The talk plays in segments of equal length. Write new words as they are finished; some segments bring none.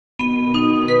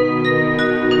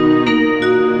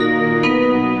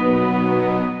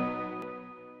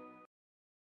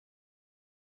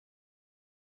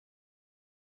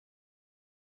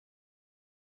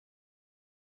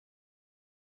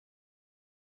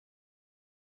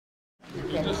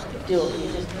can't do it.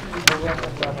 You just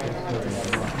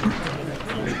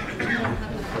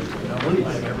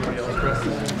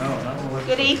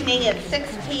Good evening. At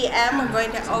 6 p.m. we're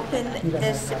going to open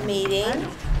this meeting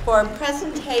for a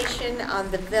presentation on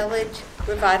the Village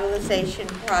Revitalization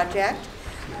Project,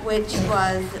 which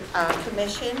was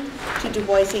commissioned to Du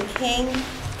Bois and King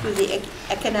through the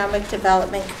Economic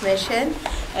Development Commission.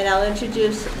 And I'll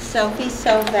introduce Sophie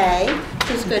Sauvé,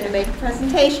 who's going to make a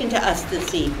presentation to us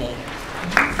this evening.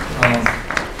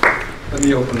 Let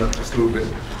me open up just a little bit.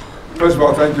 First of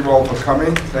all, thank you all for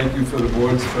coming. Thank you for the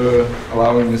boards for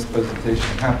allowing this presentation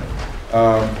to happen.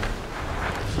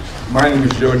 My name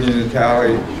is Jody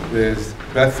Natale. There's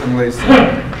Beth and Lacey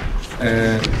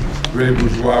and Ray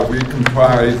Bourgeois. We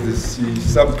comprise the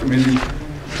subcommittee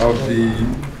of the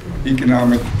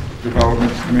Economic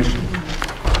Development Commission.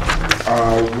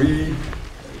 We,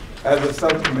 as a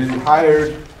subcommittee,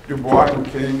 hired Du Bois and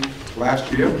King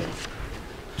last year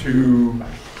to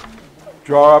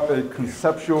draw up a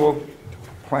conceptual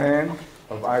plan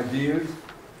of ideas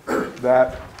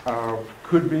that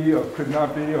could be or could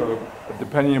not be, or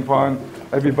depending upon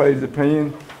everybody's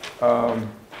opinion,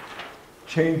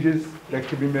 changes that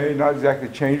could be made, not exactly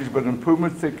changes, but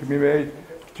improvements that could be made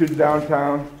to the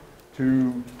downtown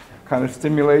to kind of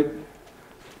stimulate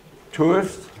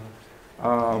tourists,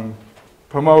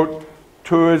 promote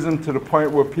tourism to the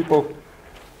point where people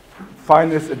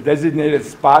find this a designated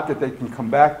spot that they can come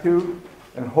back to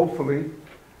and hopefully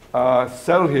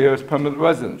settle here as permanent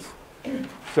residents.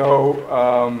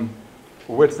 So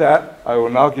with that, I will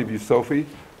now give you Sophie,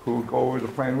 who will go over the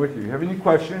plan with you. If you have any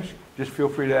questions, just feel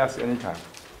free to ask anytime.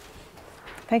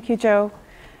 Thank you, Joe.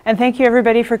 And thank you,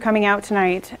 everybody, for coming out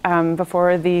tonight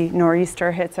before the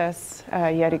nor'easter hits us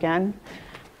yet again.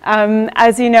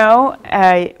 As you know,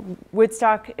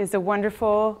 Woodstock is a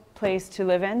wonderful place to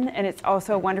live in, and it's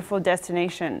also a wonderful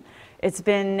destination. It's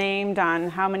been named on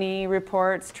how many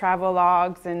reports, travel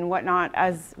logs, and whatnot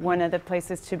as one of the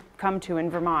places to come to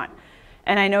in Vermont.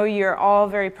 And I know you're all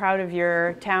very proud of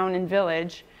your town and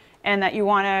village, and that you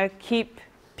want to keep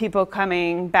people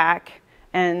coming back,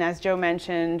 and as Joe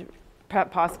mentioned,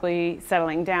 possibly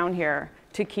settling down here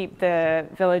to keep the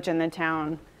village and the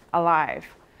town alive.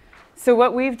 So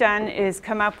what we've done is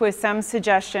come up with some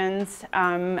suggestions.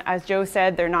 As Joe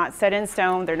said, they're not set in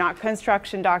stone, they're not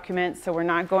construction documents, so we're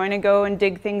not going to go and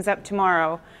dig things up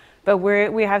tomorrow, but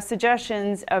we have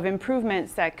suggestions of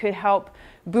improvements that could help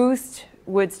boost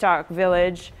Woodstock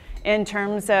Village in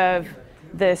terms of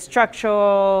the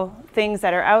structural things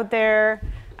that are out there,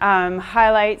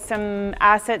 highlight some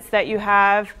assets that you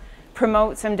have,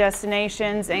 promote some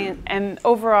destinations, and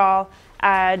overall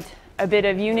add a bit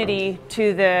of unity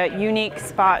to the unique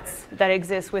spots that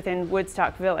exist within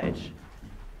Woodstock Village.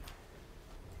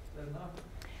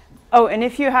 Oh, and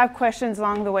if you have questions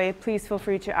along the way, please feel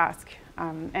free to ask,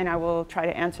 and I will try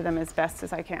to answer them as best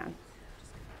as I can.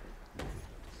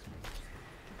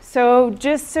 So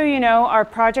just so you know, our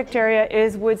project area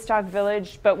is Woodstock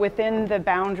Village, but within the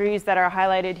boundaries that are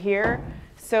highlighted here.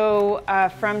 So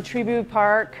from Trebu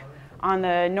Park on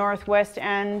the northwest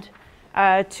end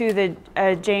to the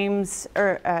St.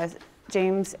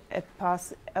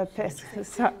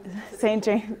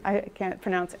 James, I can't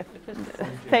pronounce it.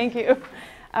 Thank you.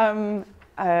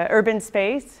 Urban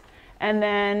space, and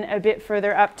then a bit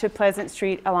further up to Pleasant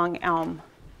Street along Elm.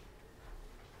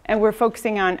 And we're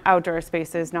focusing on outdoor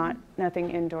spaces, nothing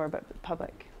indoor, but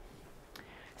public.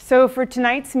 So for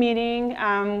tonight's meeting,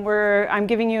 I'm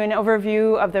giving you an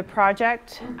overview of the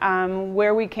project,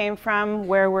 where we came from,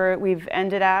 where we've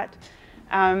ended at,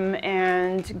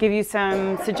 and give you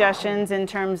some suggestions in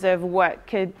terms of what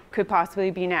could possibly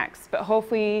be next. But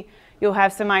hopefully you'll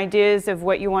have some ideas of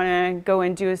what you want to go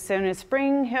and do as soon as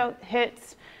spring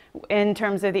hits in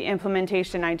terms of the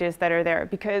implementation ideas that are there,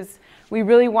 because we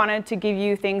really wanted to give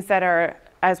you things that are,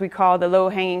 as we call, the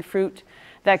low-hanging fruit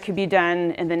that could be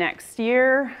done in the next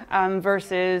year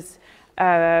versus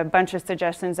a bunch of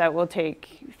suggestions that will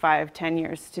take 5-10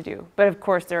 years to do. But of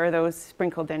course, there are those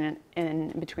sprinkled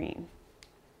in between.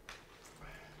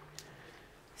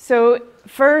 So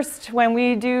first, when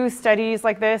we do studies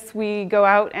like this, we go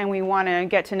out and we want to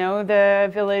get to know the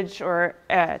village or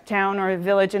town or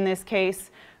village in this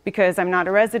case, because I'm not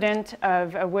a resident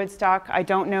of Woodstock. I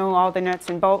don't know all the nuts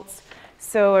and bolts.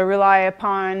 So I rely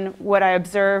upon what I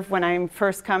observe when I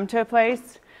first come to a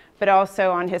place, but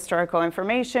also on historical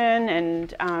information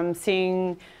and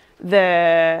seeing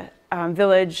the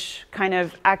village kind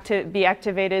of be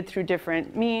activated through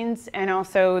different means, and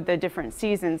also the different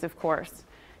seasons, of course,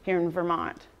 here in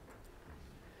Vermont.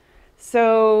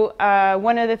 So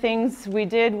one of the things we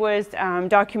did was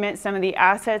document some of the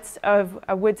assets of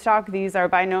Woodstock. These are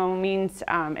by no means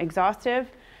exhaustive,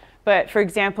 but for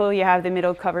example, you have the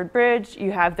middle covered bridge,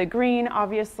 you have the green,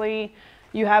 obviously,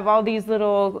 you have all these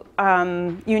little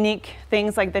unique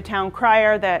things like the town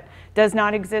crier that does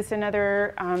not exist in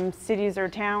other cities or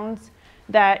towns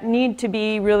that need to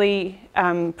be really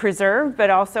preserved,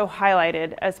 but also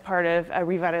highlighted as part of a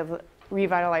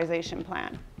revitalization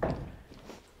plan.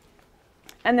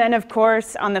 And then, of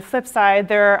course, on the flip side,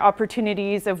 there are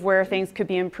opportunities of where things could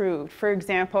be improved. For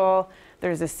example,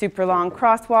 there's a super long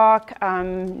crosswalk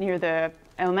near the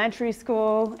elementary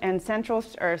school and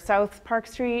South Park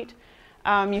Street.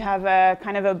 You have a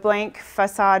kind of a blank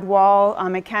facade wall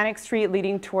on Mechanic Street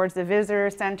leading towards the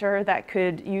visitor center that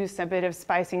could use a bit of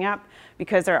spicing up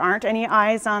because there aren't any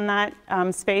eyes on that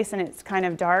space and it's kind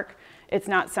of dark. It's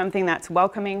not something that's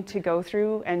welcoming to go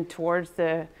through and towards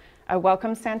the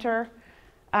welcome center.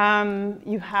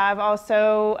 You have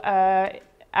also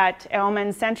at Elm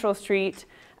and Central Street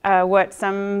what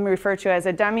some refer to as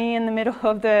a dummy in the middle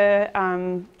of the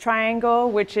triangle,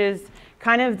 which is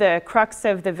kind of the crux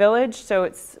of the village. So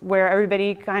it's where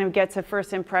everybody kind of gets a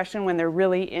first impression when they're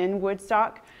really in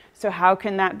Woodstock. So how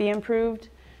can that be improved?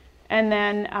 And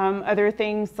then other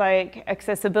things like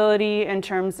accessibility in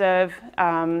terms of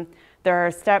there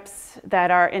are steps that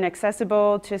are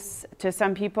inaccessible to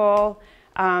some people.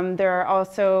 There are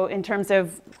also, in terms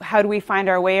of how do we find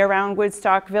our way around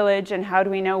Woodstock Village and how do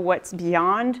we know what's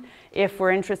beyond? If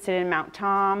we're interested in Mount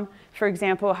Tom, for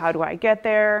example, how do I get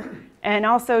there? And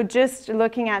also just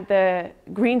looking at the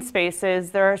green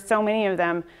spaces, there are so many of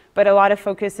them, but a lot of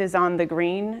focus is on the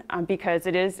green because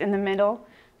it is in the middle.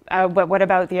 But what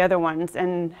about the other ones?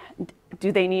 And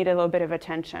do they need a little bit of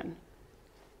attention?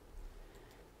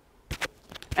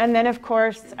 And then, of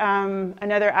course,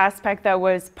 another aspect that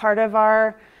was part of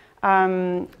our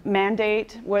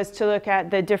mandate was to look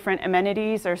at the different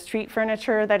amenities or street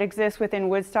furniture that exists within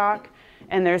Woodstock.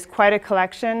 And there's quite a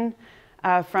collection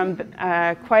from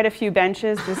quite a few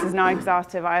benches. This is not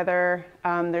exhaustive either.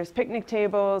 There's picnic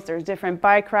tables, there's different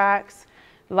bike racks,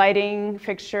 lighting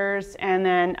fixtures, and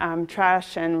then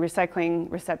trash and recycling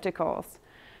receptacles.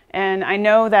 And I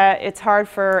know that it's hard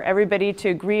for everybody to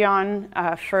agree on,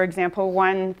 for example,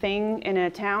 one thing in a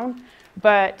town,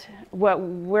 but what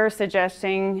we're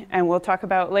suggesting, and we'll talk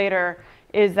about later,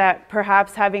 is that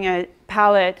perhaps having a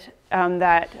palette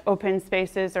that open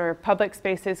spaces or public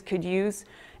spaces could use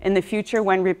in the future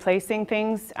when replacing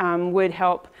things would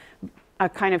help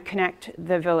kind of connect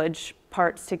the village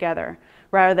parts together,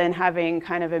 rather than having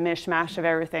kind of a mishmash of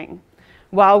everything.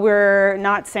 While we're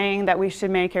not saying that we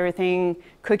should make everything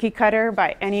cookie cutter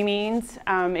by any means,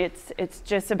 it's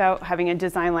just about having a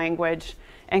design language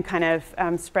and kind of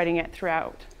spreading it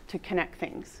throughout to connect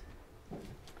things.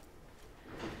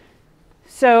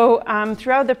 So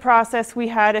throughout the process, we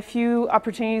had a few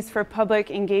opportunities for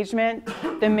public engagement.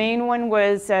 The main one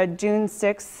was June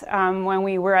 6th when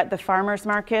we were at the farmers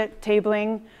market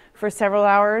tabling for several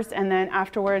hours. And then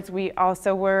afterwards, we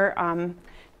also were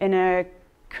in a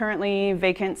currently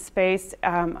vacant space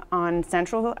on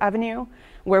Central Avenue,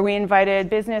 where we invited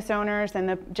business owners and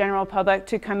the general public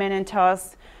to come in and tell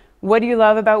us, what do you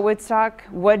love about Woodstock?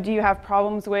 What do you have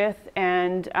problems with?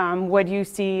 And what do you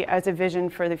see as a vision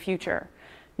for the future?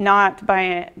 Not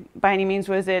by any means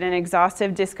was it an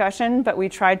exhaustive discussion, but we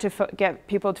tried to get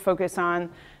people to focus on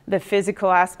the physical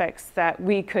aspects that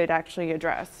we could actually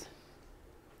address.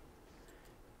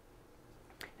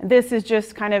 This is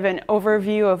just kind of an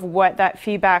overview of what that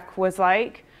feedback was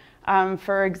like.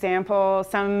 For example,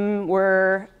 some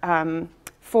were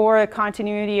for a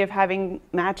continuity of having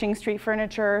matching street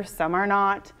furniture, some are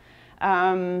not.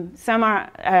 Some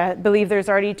believe there's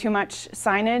already too much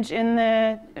signage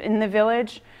in the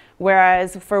village,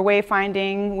 whereas for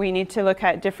wayfinding, we need to look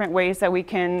at different ways that we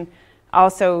can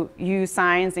also use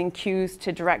signs and cues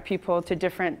to direct people to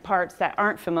different parts that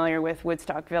aren't familiar with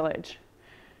Woodstock Village.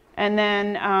 And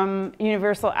then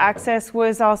universal access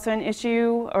was also an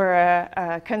issue or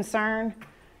a concern.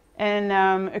 And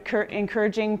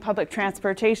encouraging public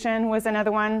transportation was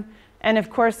another one. And of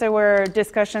course, there were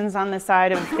discussions on the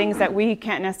side of things that we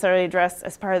can't necessarily address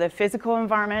as part of the physical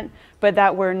environment, but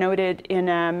that were noted in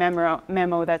a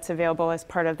memo that's available as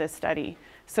part of this study,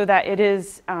 so that it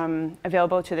is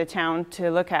available to the town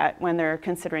to look at when they're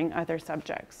considering other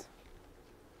subjects.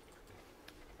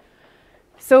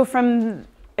 So from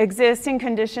existing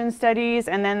condition studies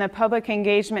and then the public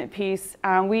engagement piece,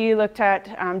 we looked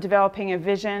at developing a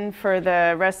vision for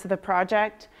the rest of the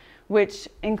project. which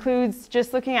includes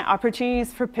just looking at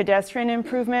opportunities for pedestrian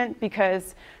improvement,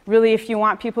 because really if you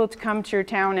want people to come to your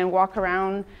town and walk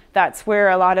around, that's where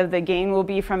a lot of the gain will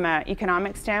be from an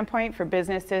economic standpoint for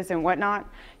businesses and whatnot.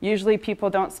 Usually people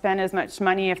don't spend as much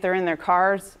money if they're in their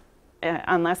cars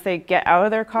unless they get out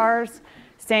of their cars.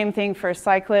 Same thing for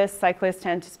cyclists. Cyclists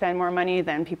tend to spend more money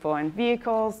than people in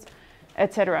vehicles,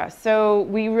 etc. So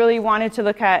we really wanted to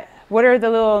look at what are the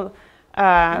little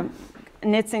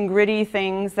nits and gritty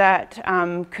things that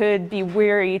could be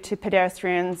weary to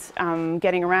pedestrians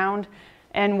getting around,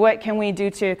 and what can we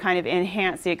do to kind of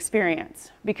enhance the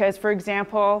experience. Because, for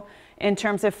example, in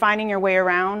terms of finding your way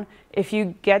around, if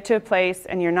you get to a place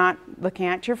and you're not looking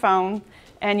at your phone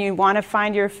and you want to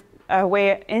find your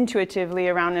way intuitively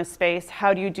around this space,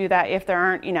 how do you do that if there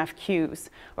aren't enough cues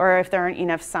or if there aren't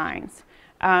enough signs?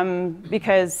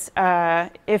 Because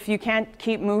if you can't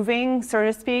keep moving, so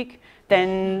to speak,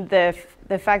 then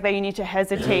the fact that you need to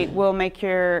hesitate will make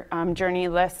your journey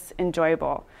less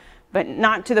enjoyable. But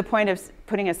not to the point of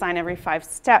putting a sign every 5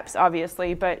 steps,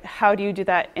 obviously, but how do you do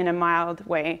that in a mild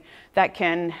way that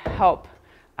can help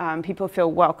people feel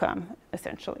welcome,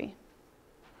 essentially.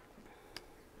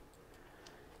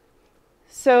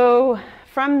 So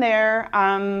from there,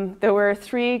 there were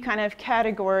 3 kind of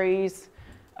categories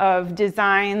of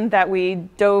design that we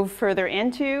dove further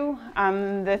into.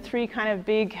 The 3 kind of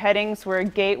big headings were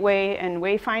gateway and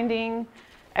wayfinding,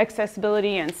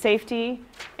 accessibility and safety,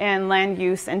 and land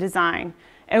use and design.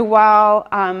 And while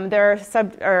there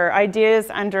are ideas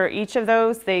under each of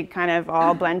those, they kind of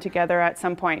all blend together at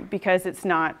some point, because it's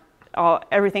not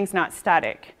everything's not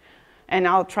static. And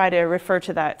I'll try to refer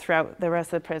to that throughout the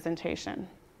rest of the presentation.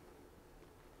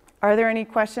 Are there any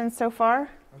questions so far?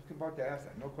 I was about to ask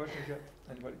that. No questions yet?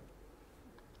 Anybody?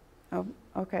 Oh,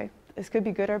 okay. This could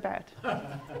be good or bad.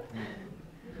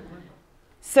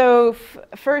 So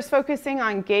first, focusing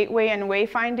on gateway and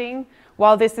wayfinding.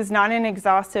 While this is not an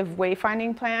exhaustive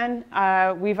wayfinding plan,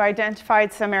 we've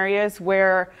identified some areas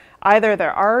where either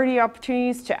there are already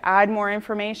opportunities to add more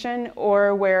information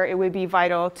or where it would be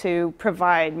vital to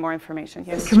provide more information.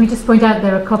 Yes. Can we just point out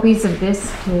there are copies of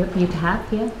this for you to have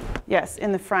here? Yes,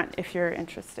 in the front if you're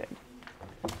interested.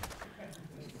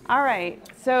 All right,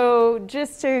 so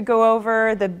just to go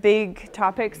over the big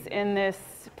topics in this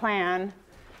plan.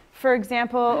 For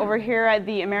example, over here at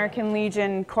the American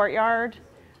Legion courtyard,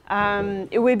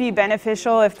 it would be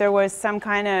beneficial if there was some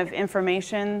kind of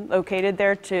information located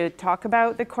there to talk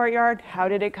about the courtyard. How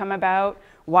did it come about?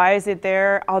 Why is it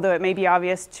there? Although it may be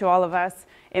obvious to all of us,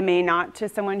 it may not to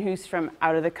someone who's from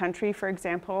out of the country, for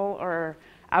example, or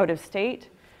out of state.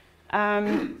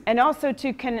 And also,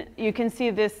 you can see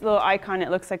this little icon, it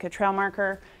looks like a trail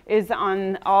marker, is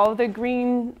on all the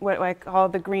green, what I call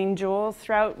the green jewels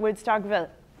throughout Woodstock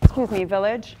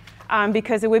Village,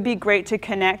 because it would be great to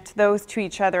connect those to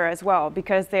each other as well,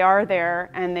 because they are there,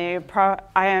 and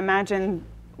I imagine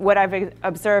what I've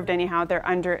observed anyhow,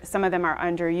 some of them are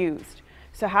underused.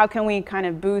 So how can we kind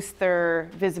of boost their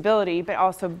visibility, but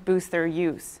also boost their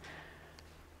use?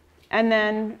 And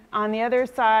then on the other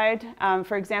side,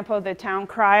 for example, the town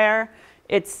crier,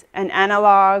 it's an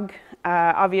analog,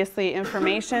 obviously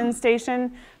information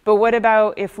station, but what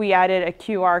about if we added a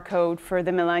QR code for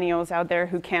the millennials out there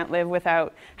who can't live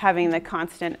without having the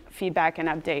constant feedback and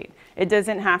update? It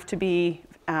doesn't have to be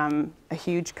a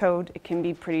huge code, it can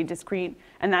be pretty discreet,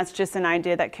 and that's just an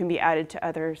idea that can be added to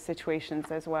other situations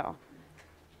as well.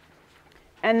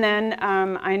 And then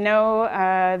I know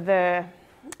the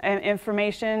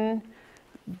information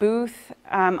booth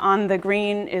on the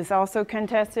green is also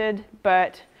contested,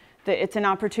 but it's an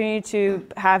opportunity to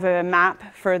have a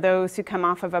map for those who come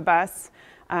off of a bus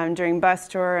during bus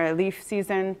tour or leaf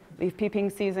peeping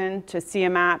season, to see a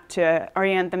map to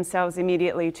orient themselves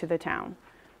immediately to the town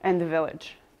and the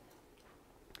village.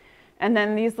 And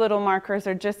then these little markers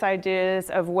are just ideas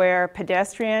of where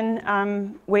pedestrian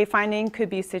wayfinding could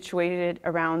be situated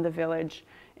around the village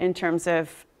in terms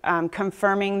of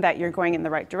confirming that you're going in the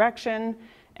right direction,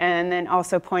 and then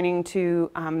also pointing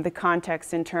to the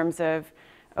context in terms of,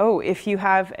 oh, if you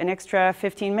have an extra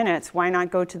 15 minutes, why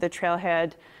not go to the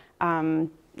trailhead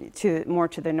more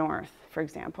to the north, for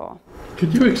example.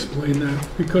 Could you explain that?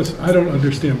 Because I don't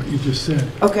understand what you just said.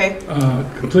 Okay.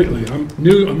 Completely. I'm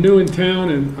new in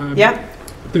town, and yep.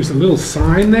 There's a little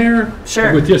sign there.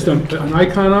 Sure. With just an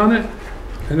icon on it,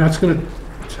 and that's going to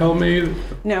tell me.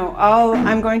 No,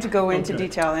 I'm going to go into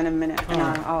detail in a minute, and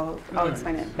I'll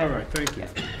explain it. All right, thank you.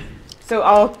 Yeah. So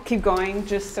I'll keep going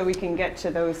just so we can get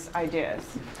to those ideas.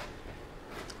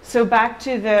 So back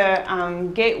to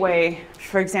the gateway,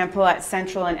 for example, at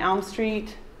Central and Elm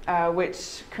Street,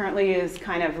 which currently is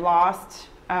kind of lost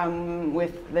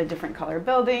with the different color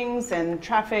buildings and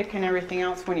traffic and everything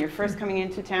else when you're first coming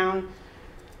into town.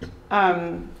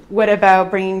 What about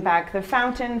bringing back the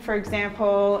fountain, for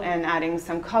example, and adding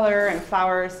some color and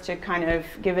flowers to kind of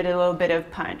give it a little bit of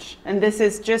punch? And this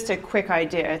is just a quick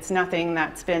idea. It's nothing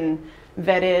that's been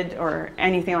vetted or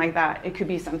anything like that. It could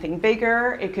be something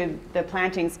bigger. The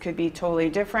plantings could be totally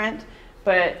different.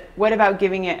 But what about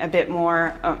giving it a bit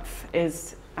more oomph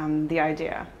is the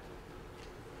idea.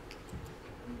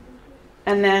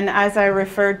 And then as I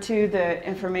referred to the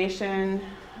information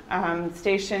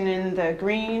station in the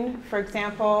green, for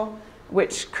example,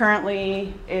 which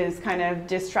currently is kind of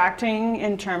distracting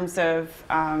in terms of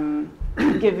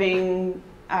giving,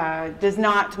 does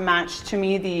not match to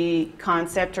me the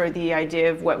concept or the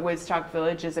idea of what Woodstock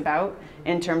Village is about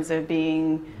in terms of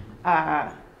being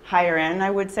higher end, I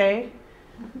would say.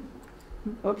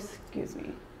 Oops, excuse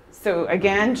me. So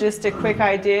again, just a quick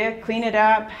idea, clean it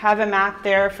up, have a map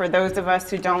there for those of us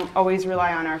who don't always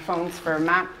rely on our phones for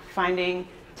map finding.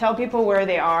 Tell people where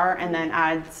they are and then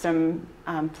add some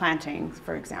plantings,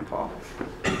 for example.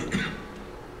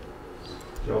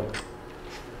 Joe.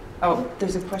 Oh,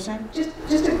 there's a question?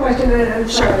 Just a question, and I'm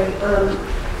sorry.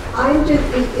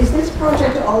 Is this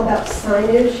project all about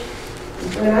signage?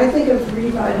 When I think of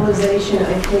revitalization,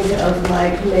 I think of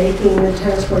like making the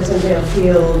tennis courts in Dale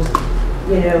Field,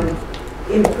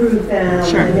 improve them,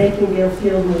 Sure. and making Dale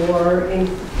Field more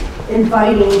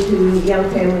inviting to young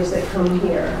families that come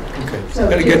here. Okay, So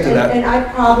gotta get to that. And I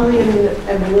probably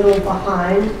am a little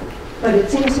behind, but it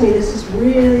seems to me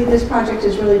this project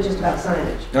is really just about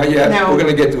signage. Not yet, No. we're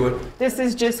gonna get to it. This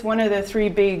is just one of the 3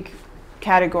 big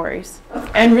categories.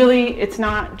 And really, it's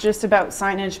not just about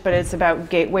signage, but it's about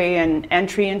gateway and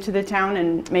entry into the town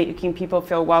and making people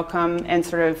feel welcome and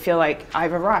sort of feel like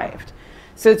I've arrived.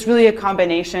 So it's really a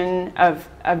combination of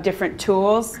different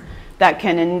tools that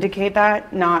can indicate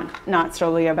that, not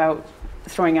solely about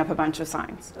throwing up a bunch of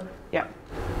signs. Yeah.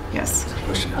 Yes.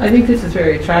 I think this is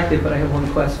very attractive, but I have one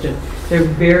question. There are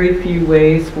very few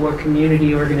ways for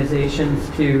community organizations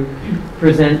to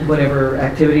present whatever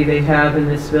activity they have in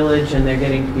this village, and they're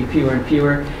getting to be fewer and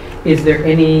fewer. Is there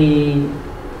any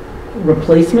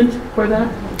replacement for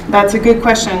that? That's a good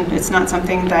question. It's not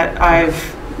something that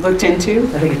I've looked into.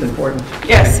 I think it's important.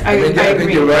 Yes, I I think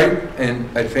agree. you're right, and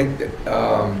I think that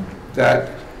that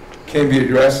can be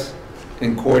addressed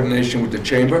in coordination with the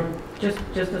chamber. Just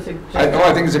a suggestion.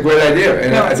 I think it's a great idea,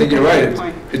 and No, I it's think a you're good right.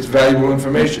 point. It's valuable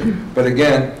information. But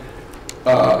again,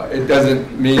 it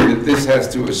doesn't mean that this has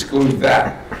to exclude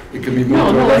that. It can be moved to a I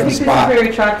think different this is spot. very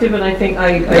attractive, and I think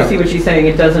I Yeah. see what she's saying.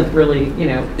 It doesn't really,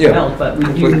 Yeah. help, but we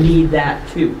do Completely. need that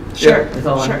too. Sure. That's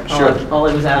all. Sure. All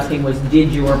I was asking was,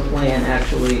 did your plan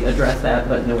actually address that?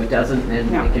 But no, it doesn't,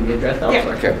 and No. it can be addressed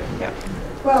elsewhere. Okay. Yeah.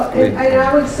 Well, and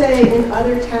I would say in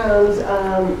other towns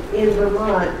in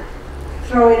Vermont,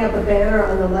 throwing up a banner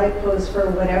on the light post for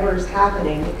whatever's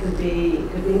happening, it could be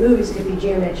movies, it could be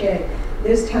GMHA.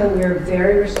 This town, we're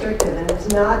very restrictive, and it's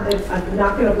not, I'm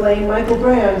not going to blame Michael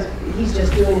Brown, he's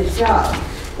just doing his job.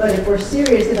 But if we're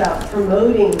serious about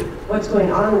promoting what's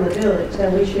going on in the village,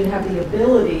 then we should have the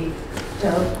ability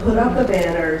to put up the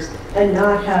banners and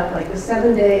not have like a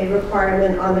 7-day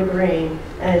requirement on the green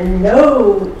and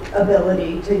no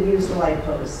ability to use the light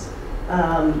posts.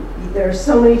 There are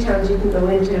so many towns you can go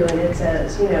into and it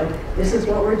says, this is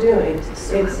what we're doing.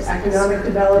 It's economic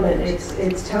development.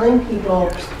 It's telling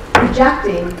people,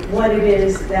 projecting what it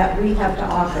is that we have to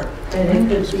offer.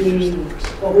 And it could be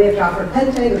what we have to offer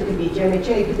Pente, it could be GMHA,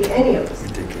 it could be any of us.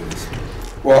 Ridiculous.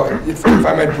 Well, if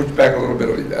I might push back a little bit,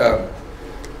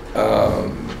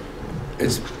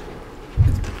 it's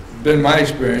been my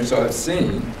experience, I've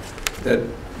seen that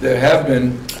there have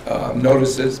been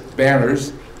notices,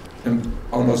 banners, and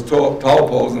on those tall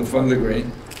poles in front of the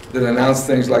green that announce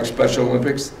things like Special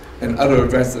Olympics and other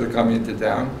events that are coming into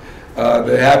town.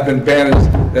 There have been banners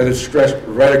that are stretched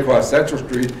right across Central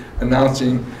Street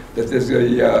announcing that there's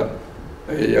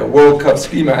a World Cup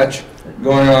ski match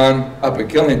going on up at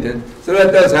Killington. So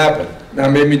that does happen. Now,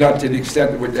 maybe not to the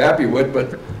extent that we're happy with,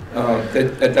 but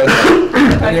that does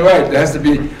happen. And you're right, there has to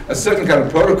be a certain kind of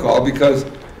protocol because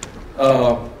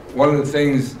one of the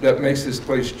things that makes this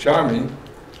place charming,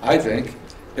 I think,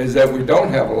 is that we don't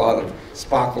have a lot of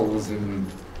sparkles and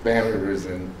banners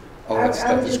and all I that stuff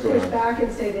would that's just going push on. back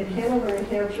and say that Hanover, New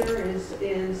Hampshire is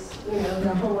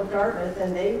the home of Dartmouth,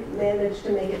 and they managed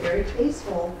to make it very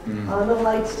tasteful on the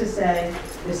lights to say,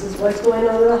 this is what's going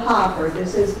on in the hop, or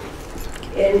this is,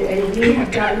 and we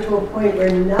have gotten to a point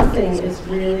where nothing is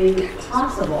really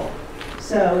possible.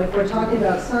 So if we're talking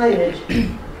about signage,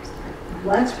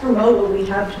 let's promote what we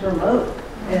have to promote.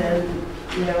 And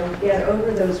you know, get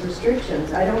over those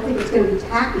restrictions. I don't think it's going to be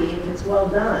tacky if it's well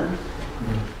done.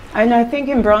 And I think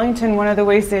in Burlington, one of the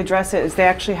ways they address it is they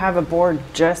actually have a board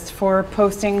just for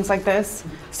postings like this,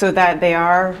 so that they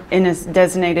are in a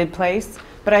designated place.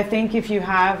 But I think if you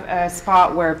have a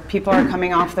spot where people are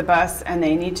coming off the bus and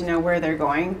they need to know where they're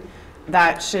going,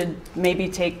 that should maybe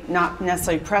take not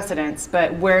necessarily precedence,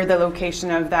 but where the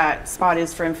location of that spot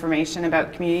is for information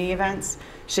about community events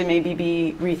should maybe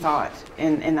be rethought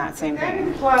in that same That vein.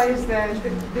 implies that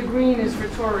the green is for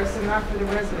tourists and not for the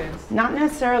residents. Not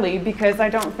necessarily, because I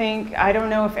don't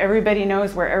know if everybody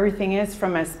knows where everything is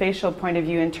from a spatial point of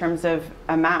view in terms of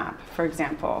a map, for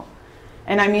example.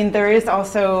 And I mean, there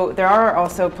are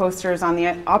also posters on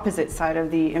the opposite side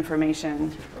of the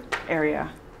information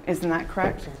area. Isn't that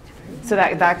correct? So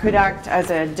that could act as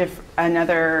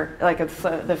another, like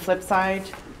the flip side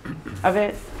of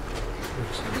it.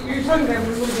 You're talking about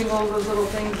removing all those little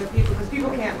things that because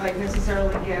people can't like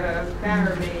necessarily get a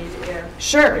banner made if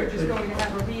Sure. they're just going to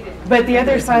have a reading. But the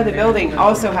other side of the building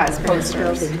also has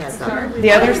posters.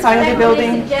 The other side of the I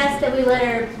building. suggest that we let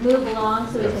her move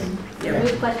along so we can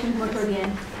move questions more toward the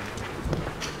end.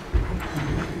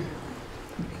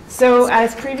 So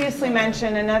as previously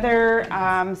mentioned, another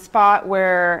spot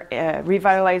where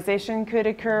revitalization could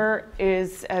occur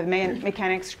is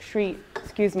Mechanic Street,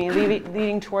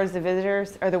 leading towards the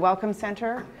visitors or the Welcome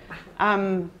Center.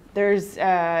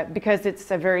 Because it's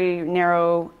a very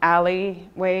narrow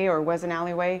alleyway, or was an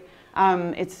alleyway,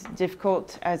 it's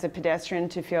difficult as a pedestrian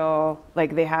to feel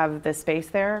like they have the space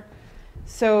there.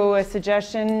 So a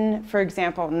suggestion, for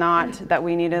example, not that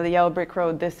we need a yellow brick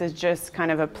road, this is just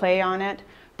kind of a play on it.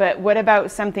 But what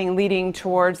about something leading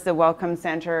towards the Welcome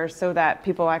Center so that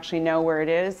people actually know where it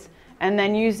is? And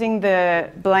then using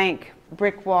the blank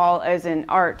brick wall as an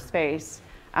art space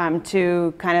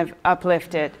to kind of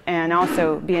uplift it and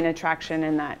also be an attraction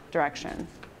in that direction.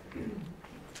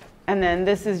 And then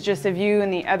this is just a view in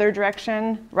the other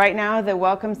direction. Right now, the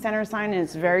Welcome Center sign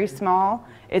is very small.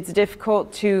 It's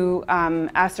difficult to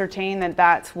ascertain that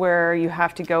that's where you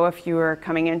have to go if you are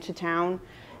coming into town.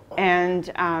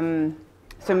 And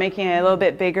so making it a little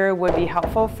bit bigger would be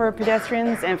helpful for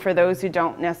pedestrians and for those who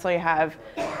don't necessarily have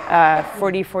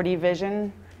 40/40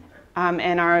 vision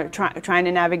and are trying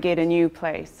to navigate a new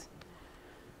place.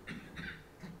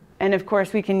 And of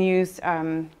course we can use,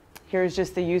 here's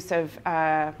just the use of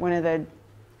one of the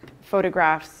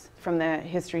photographs from the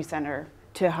History Center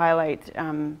to highlight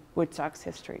Woodstock's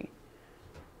history.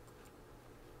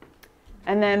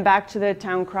 And then back to the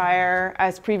town crier,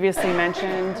 as previously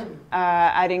mentioned,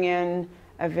 adding in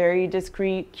a very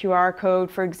discreet QR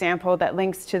code, for example, that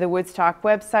links to the Woodstock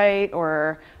website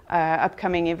or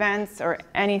upcoming events or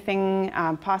anything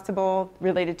possible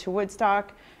related to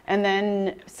Woodstock. And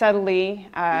then subtly,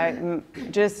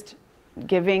 just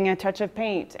giving a touch of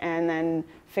paint and then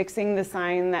fixing the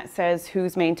sign that says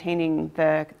who's maintaining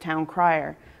the town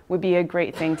crier would be a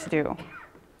great thing to do.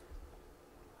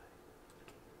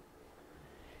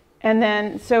 And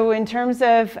then, so in terms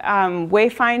of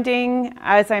wayfinding,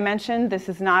 as I mentioned, this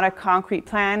is not a concrete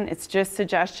plan, it's just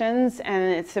suggestions, and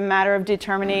it's a matter of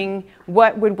determining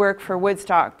what would work for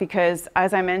Woodstock, because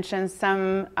as I mentioned,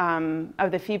 some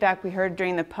of the feedback we heard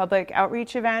during the public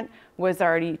outreach event was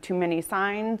already too many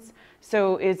signs.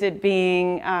 So is it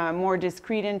being more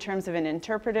discreet in terms of an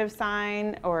interpretive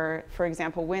sign, or for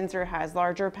example, Windsor has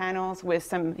larger panels with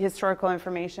some historical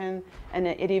information and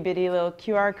an itty bitty little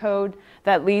QR code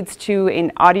that leads to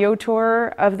an audio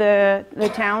tour of the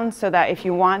town, so that if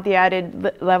you want the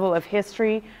added level of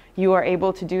history, you are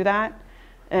able to do that.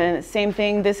 Same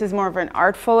thing, this is more of an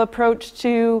artful approach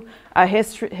to a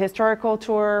historical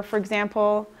tour, for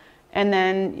example. And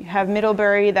then you have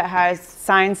Middlebury that has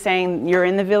signs saying you're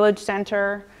in the village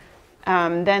center.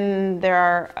 Then there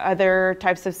are other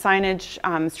types of signage,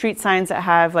 street signs that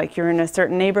have like you're in a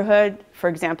certain neighborhood. For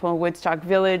example, Woodstock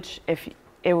Village, if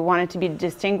it wanted to be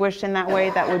distinguished in that way,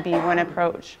 that would be one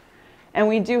approach. And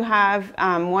we do have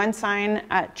one sign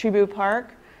at Tribute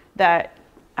Park that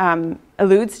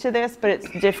alludes to this, but it's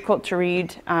difficult to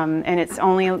read, and it's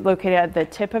only located at the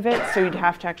tip of it, so you'd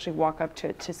have to actually walk up to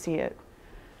it to see it.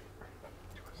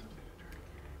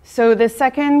 So the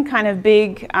second kind of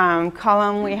big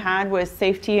column we had was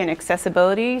safety and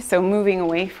accessibility, so moving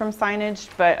away from signage,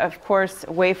 but of course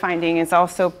wayfinding is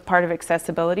also part of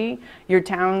accessibility. Your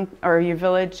town or your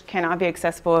village cannot be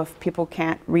accessible if people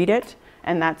can't read it,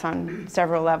 and that's on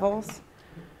several levels.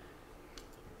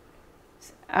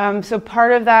 So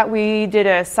part of that, we did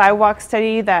a sidewalk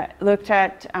study that looked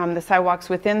at the sidewalks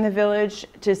within the village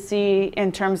to see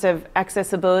in terms of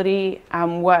accessibility,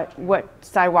 what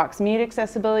sidewalks meet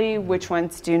accessibility, which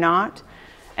ones do not.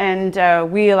 And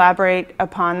we elaborate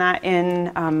upon that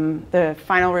in the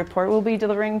final report we'll be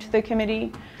delivering to the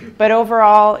committee. But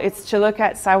overall, it's to look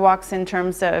at sidewalks in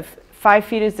terms of 5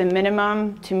 feet is the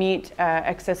minimum to meet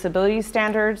accessibility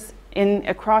standards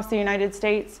across the United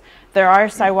States. There are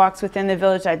sidewalks within the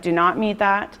village that do not meet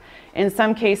that. In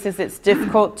some cases, it's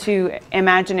difficult to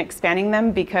imagine expanding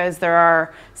them because there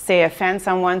are, say, a fence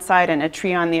on one side and a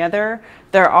tree on the other.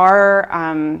 There are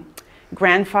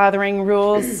grandfathering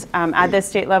rules at the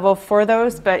state level for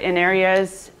those, but in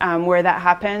areas where that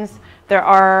happens, there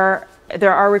are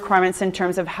requirements in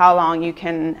terms of how long you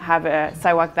can have a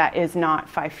sidewalk that is not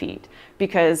 5 feet.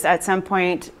 Because at some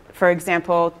point, for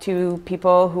example, 2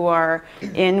 people who are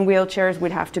in wheelchairs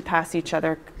would have to pass each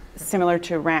other, similar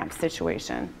to a ramp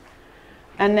situation.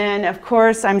 And then, of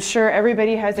course, I'm sure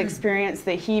everybody has experienced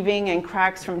the heaving and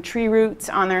cracks from tree roots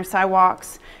on their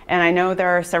sidewalks. And I know there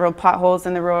are several potholes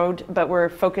in the road, but we're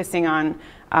focusing on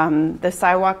the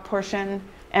sidewalk portion.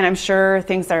 And I'm sure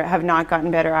things have not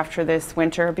gotten better after this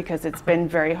winter because it's been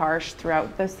very harsh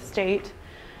throughout the state.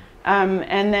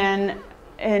 And then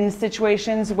in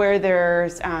situations where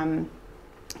there's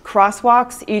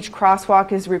crosswalks, each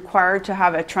crosswalk is required to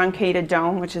have a truncated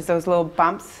dome, which is those little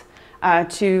bumps,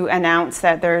 to announce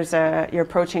that you're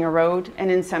approaching a road.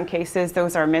 And in some cases,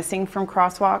 those are missing from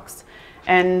crosswalks.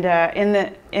 And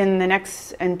in the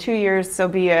next 2 years,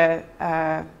 there'll be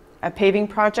a paving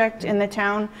project in the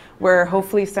town where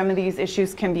hopefully some of these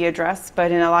issues can be addressed.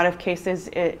 But in a lot of cases,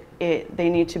 they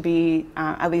need to be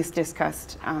at least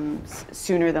discussed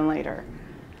sooner than later.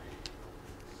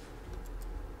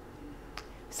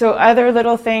 So other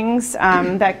little things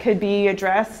that could be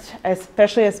addressed,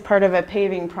 especially as part of a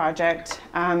paving project,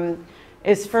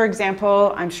 is, for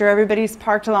example, I'm sure everybody's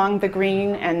parked along the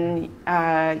green, and you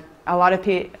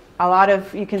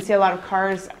can see a lot of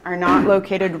cars are not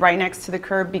located right next to the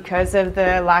curb because of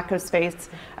the lack of space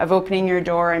of opening your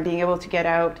door and being able to get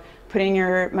out, putting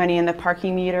your money in the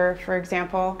parking meter, for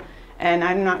example. And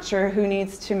I'm not sure who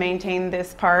needs to maintain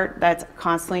this part that's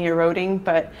constantly eroding,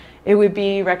 but it would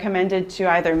be recommended to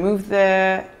either move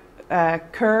the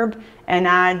curb and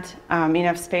add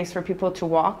enough space for people to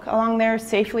walk along there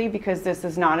safely, because this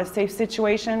is not a safe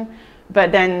situation,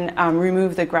 but then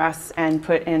remove the grass and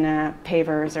put in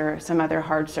pavers or some other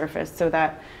hard surface so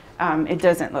that it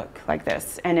doesn't look like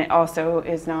this. And it also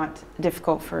is not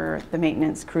difficult for the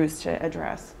maintenance crews to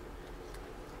address.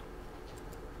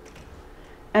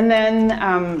 And then,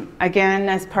 again,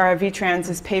 as part of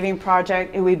VTrans's paving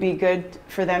project, it would be good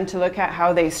for them to look at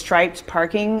how they striped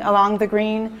parking along the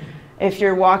green. If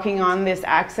you're walking on this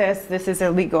access, this is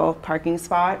a legal parking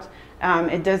spot.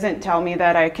 It doesn't tell me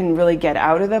that I can really get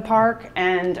out of the park.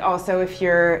 And also, if you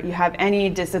have any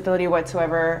disability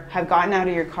whatsoever, have gotten out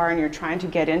of your car and you're trying to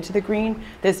get into the green,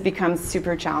 this becomes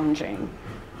super challenging.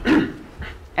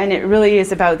 And it really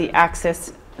is about the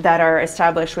access that are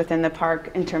established within the park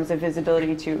in terms of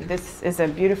visibility too. This is a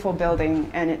beautiful building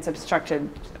and it's obstructed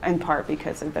in part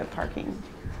because of the parking.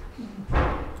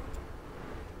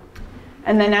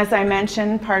 And then, as I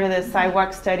mentioned, part of the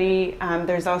sidewalk study,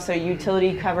 there's also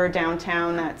utility cover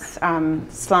downtown that's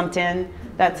slumped in.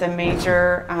 That's a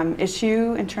major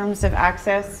issue in terms of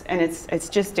access, and it's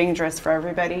just dangerous for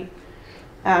everybody.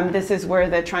 This is where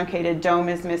the truncated dome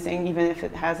is missing, even if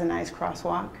it has a nice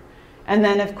crosswalk. And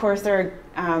then, of course,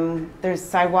 there's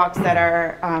sidewalks that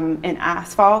are in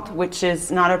asphalt, which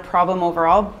is not a problem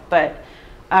overall, but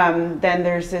then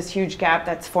there's this huge gap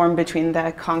that's formed between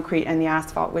the concrete and the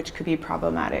asphalt, which could be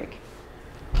problematic.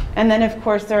 And then, of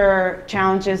course, there are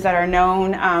challenges that are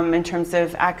known in terms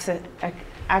of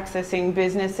accessing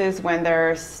businesses when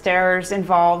there are stairs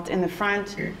involved in the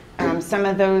front. Some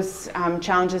of those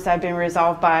challenges have been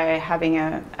resolved by having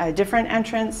a different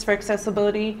entrance for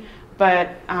accessibility. But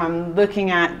looking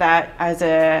at that as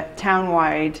a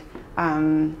town-wide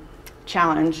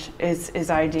challenge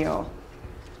is ideal.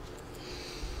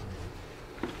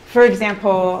 For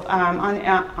example,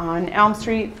 on Elm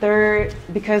Street,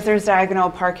 because there's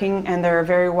diagonal parking and there are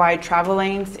very wide travel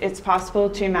lanes, it's possible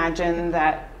to imagine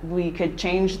that we could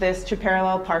change this to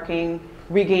parallel parking,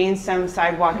 regain some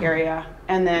sidewalk area,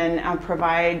 and then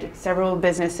provide several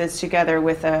businesses together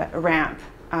with a ramp.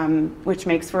 Which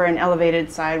makes for an elevated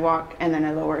sidewalk and then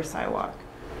a lower sidewalk.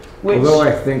 Although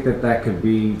I think that could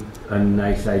be a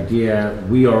nice idea,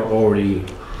 we are already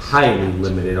highly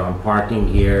limited on parking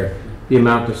here. The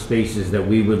amount of spaces that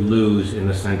we would lose in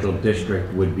the central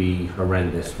district would be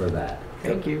horrendous for that.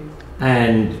 Thank you.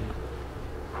 And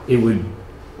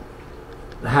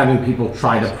having people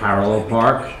try to parallel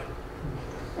park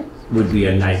would be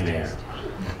a nightmare.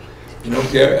 You know,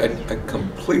 Gary, I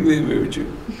completely agree with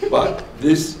you, but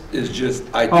this is just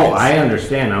ideas. Oh, I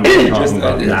understand. I'm talking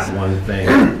about that one thing.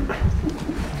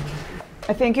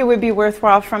 I think it would be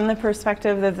worthwhile from the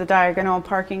perspective of the diagonal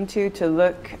parking too, to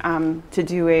look, to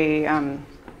do a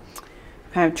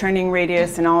kind of turning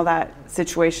radius and all that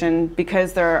situation,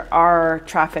 because there are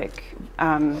traffic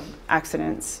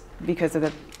accidents because of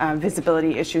the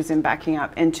visibility issues in backing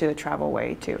up into the travel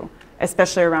way too,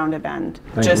 especially around a bend.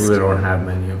 Thankfully, we don't have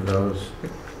many of those,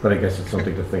 but I guess it's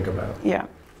something to think about. Yeah.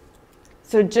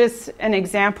 So just an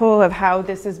example of how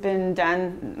this has been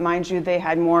done, mind you, they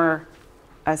had more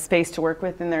space to work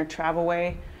with in their travel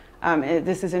way.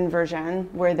 This is in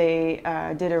Vergennes, where they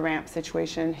did a ramp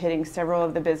situation hitting several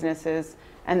of the businesses,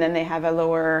 and then they have a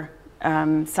lower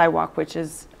sidewalk, which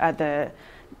is at the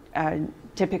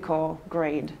typical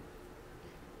grade.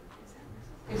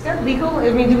 Is that legal? I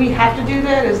mean, do we have to do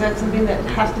that? Is that something that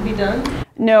has to be done?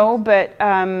 No, but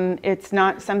it's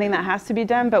not something that has to be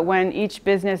done, but when each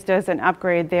business does an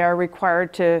upgrade, they are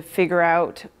required to figure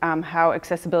out how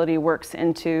accessibility works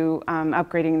into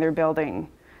upgrading their building.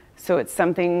 So it's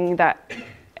something that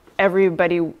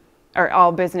everybody, or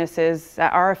all businesses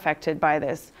that are affected by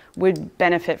this, would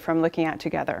benefit from looking at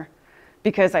together.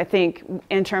 Because I think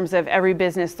in terms of every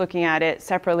business looking at it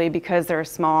separately, because they're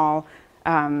small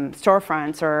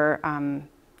storefronts or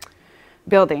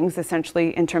buildings,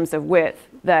 essentially, in terms of width,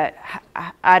 that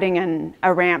adding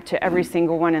a ramp to every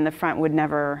single one in the front would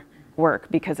never work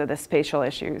because of the spatial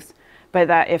issues. But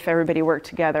that if everybody worked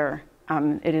together,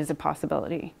 it is a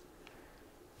possibility.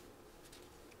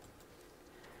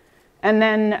 And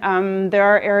then there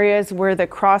are areas where the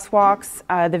crosswalks,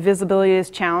 the visibility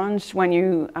is challenged when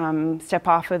you step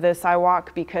off of the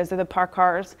sidewalk because of the parked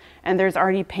cars, and there's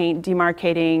already paint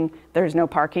demarcating, there's no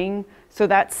parking. So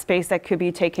that's space that could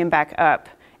be taken back up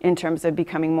in terms of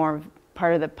becoming more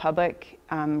part of the public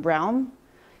realm.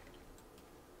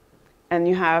 And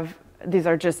you have, these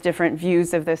are just different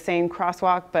views of the same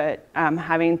crosswalk, but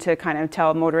having to kind of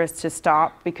tell motorists to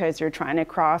stop because you're trying to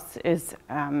cross is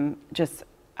just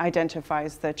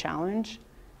identifies the challenge,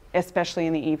 especially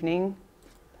in the evening.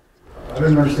 I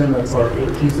didn't understand that part. Can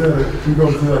you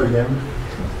go through that again?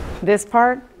 This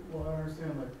part? Well, I don't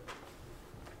understand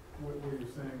what you're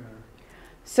saying there.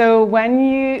 So when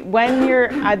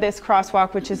you're at this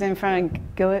crosswalk, which is in front of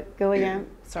Gillingham's,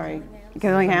 thank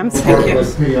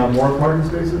you. More parking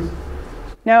spaces?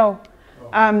 No.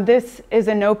 This is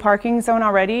a no parking zone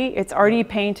already. It's already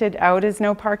painted out as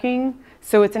no parking.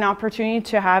 So it's an opportunity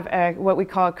to have what we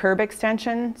call a curb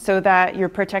extension, so that you're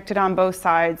protected on both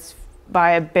sides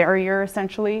by a barrier,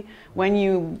 essentially,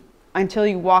 until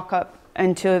you walk up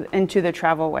into the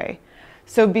travel way.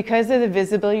 So because of the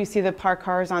visibility, you see the parked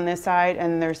cars on this side,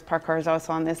 and there's parked cars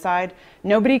also on this side.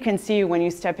 Nobody can see you when you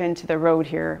step into the road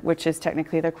here, which is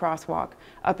technically the crosswalk,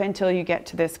 up until you get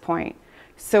to this point.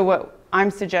 So what I'm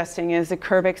suggesting is a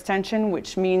curb extension,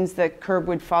 which means the curb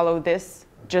would follow this,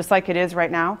 just like it is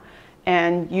right now.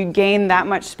 And you gain that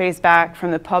much space back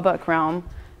from the public realm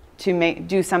to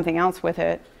do something else with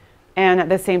it, and at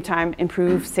the same time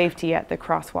improve safety at the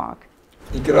crosswalk.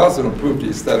 You could also improve the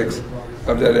aesthetics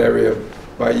of that area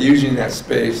by using that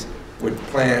space with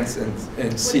plants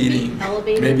and seating,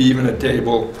 maybe even a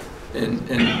table and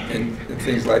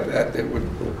things like that that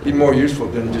would be more useful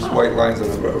than just white lines on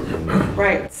the road.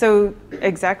 Right, so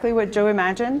exactly what Joe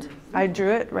imagined. I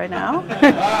drew it right now.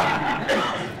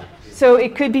 So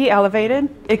it could be elevated.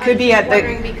 It could be at the. I'm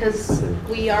wondering because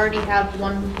we already have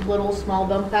one little small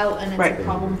bump out, and it's a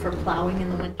problem for plowing in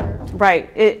the winter.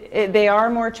 Right. They are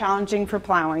more challenging for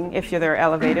plowing if they're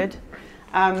elevated.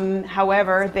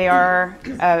 However, they are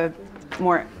a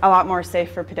lot more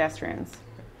safe for pedestrians.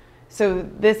 So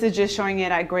this is just showing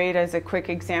it at grade as a quick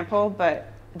example,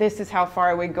 but this is how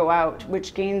far it would go out,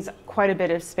 which gains quite a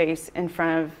bit of space in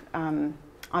front of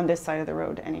on this side of the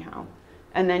road anyhow.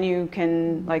 And then you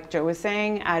can, like Joe was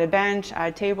saying, add a bench,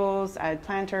 add tables, add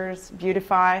planters,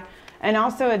 beautify. And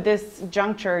also at this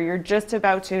juncture, you're just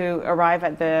about to arrive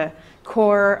at the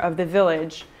core of the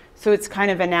village. So it's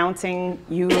kind of announcing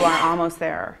you are almost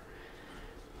there.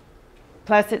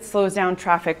 Plus it slows down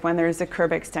traffic when there's a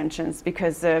curb extensions,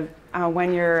 because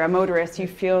when you're a motorist, you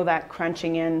feel that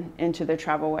crunching into the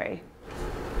travel way.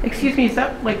 Excuse me, is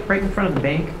that like right in front of the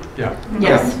bank? Yeah.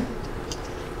 Yes.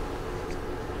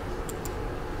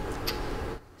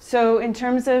 So in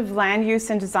terms of land use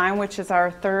and design, which is our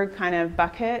third kind of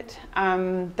bucket,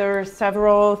 there are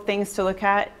several things to look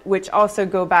at, which also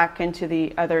go back into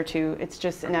the other two. It's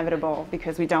just inevitable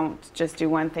because we don't just do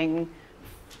one thing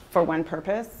for one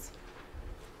purpose.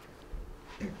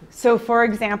 So for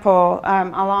example,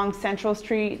 along Central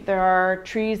Street, there are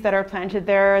trees that are planted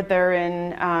there. They're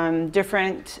in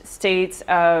different states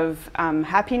of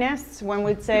happiness, one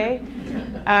would say,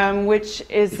 which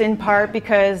is in part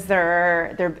because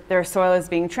their soil is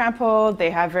being trampled.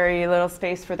 They have very little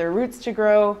space for their roots to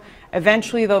grow.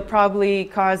 Eventually, they'll probably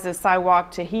cause the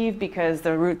sidewalk to heave because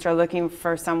the roots are looking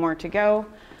for somewhere to go.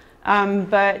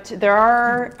 But there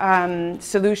are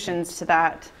solutions to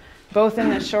that, both in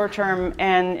the short term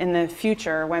and in the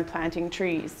future when planting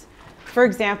trees. For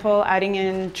example, adding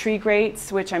in tree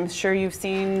grates, which I'm sure you've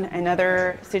seen in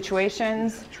other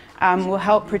situations, will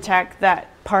help protect that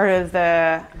part of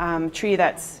the tree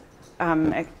that's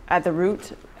at the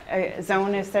root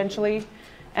zone, essentially.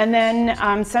 And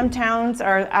then some towns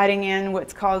are adding in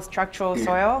what's called structural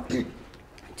soil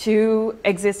to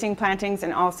existing plantings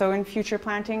and also in future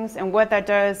plantings. And what that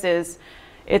does is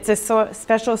it's a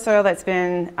special soil that's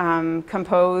been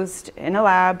composed in a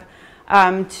lab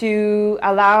to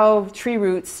allow tree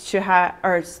roots to have,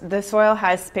 or the soil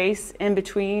has space in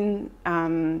between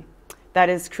that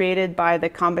is created by the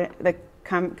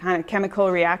kind of chemical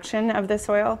reaction of the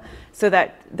soil, so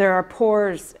that there are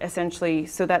pores essentially,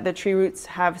 so that the tree roots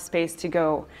have space to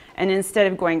go. And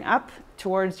instead of going up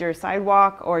towards your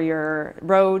sidewalk or your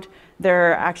road,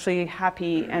 they're actually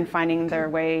happy and finding their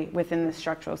way within the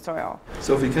structural soil.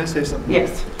 Sophie, can I say something?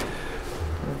 Yes.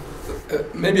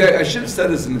 Maybe I should have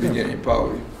said this in the beginning,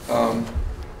 probably. I'm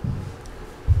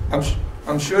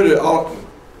sure that all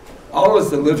of us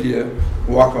that live here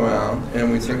walk around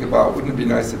and we think about, wouldn't it be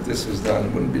nice if this was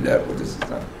done, wouldn't it be that, what this is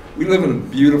done. We live in a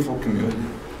beautiful community.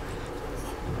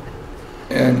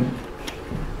 And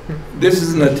this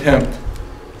is an attempt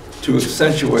to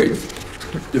accentuate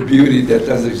the beauty that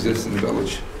does exist in the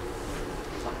village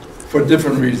for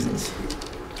different reasons.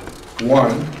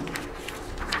 One,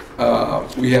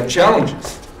 we have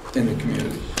challenges in the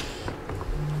community.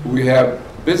 We have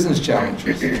business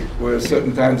challenges where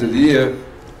certain times of the year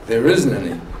there isn't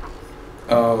any.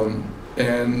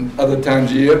 And other times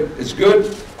of the year it's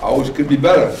good, always could be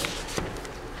better.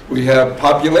 We have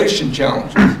population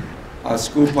challenges. Our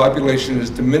school population is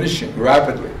diminishing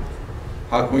rapidly.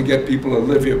 How can we get people to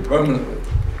live here permanently?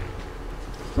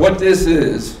 What this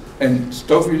is, and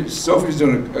Sophie's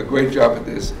doing a great job at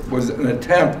this, was an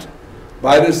attempt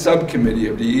by the subcommittee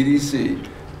of the EDC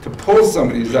to pull some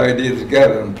of these ideas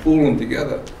together and pool them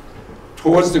together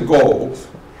towards the goals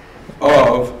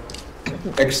of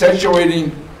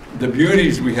accentuating the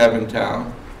beauties we have in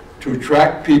town to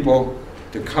attract people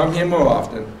to come here more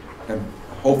often and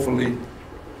hopefully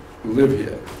live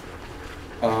here.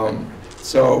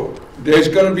 So there's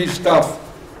going to be stuff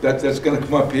that's going to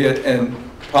come up here and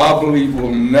probably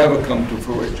will never come to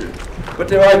fruition. But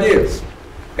they're ideas.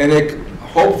 And it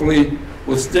hopefully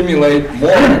will stimulate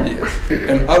more ideas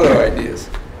and other ideas.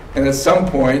 And at some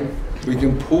point, we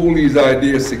can pool these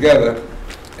ideas together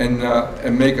and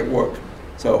make it work.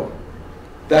 So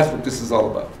that's what this is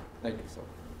all about. Thank you, so.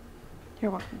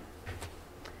 You're welcome.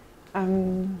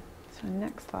 So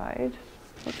next slide.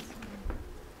 Oops.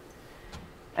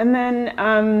 And then,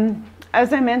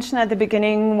 as I mentioned at the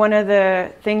beginning, one of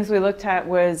the things we looked at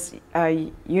was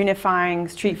unifying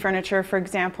street furniture, for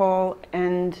example,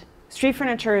 and street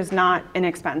furniture is not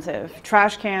inexpensive.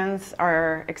 Trash cans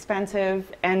are expensive,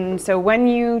 and so when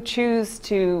you choose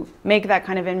to make that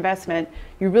kind of investment,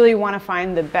 you really want to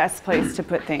find the best place to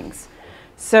put things.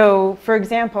 So, for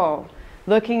example,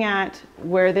 looking at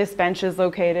where this bench is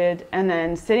located and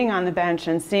then sitting on the bench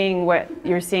and seeing what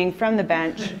you're seeing from the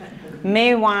bench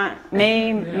may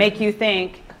make you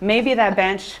think maybe that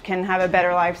bench can have a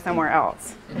better life somewhere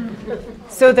else.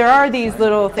 So there are these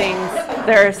little things that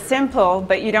are simple,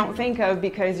 but you don't think of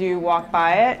because you walk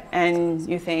by it and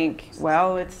you think,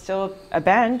 well, it's still a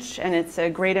bench and it's a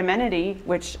great amenity,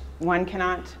 which one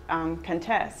cannot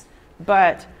contest.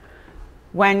 But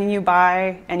when you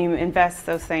buy and you invest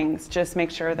those things, just make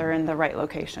sure they're in the right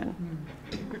location.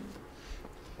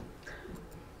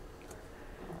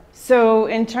 So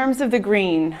in terms of the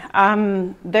green,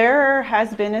 there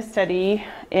has been a study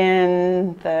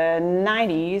in the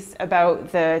 90s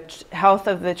about the health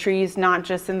of the trees, not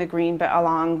just in the green, but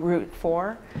along Route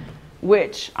 4,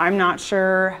 which I'm not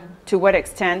sure to what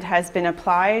extent has been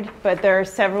applied, but there are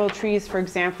several trees, for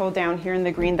example, down here in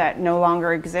the green that no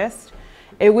longer exist.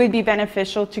 It would be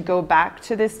beneficial to go back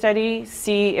to this study,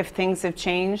 see if things have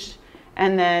changed,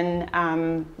 and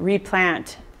then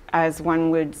replant, as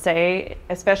one would say,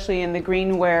 especially in the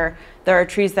green where there are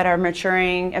trees that are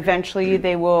maturing. Eventually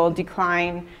they will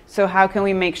decline. So how can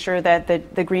we make sure that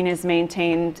the green is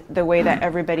maintained the way that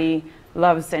everybody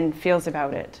loves and feels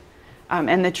about it?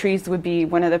 And the trees would be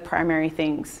one of the primary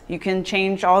things. You can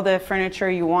change all the furniture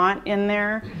you want in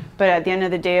there, but at the end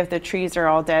of the day, if the trees are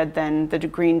all dead, then the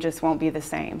green just won't be the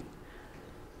same.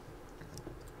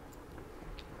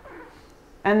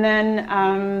 And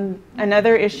then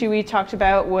another issue we talked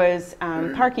about was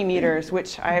parking meters,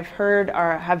 which I've heard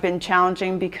have been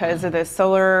challenging because of the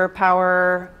solar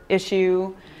power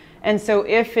issue. And so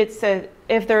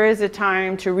if there is a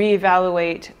time to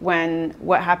reevaluate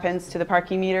what happens to the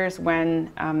parking meters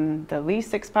when the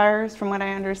lease expires, from what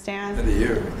I understand. In a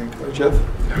year, I think, Jeff?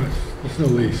 There's no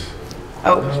lease.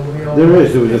 Oh, There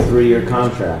is, it was a 3-year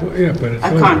contract. Well, yeah, but it's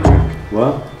a over. contract.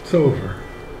 What? It's over.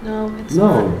 No, it's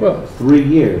No, not. Well, 3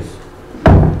 years.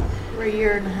 For a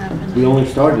year and a half. We only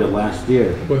started it last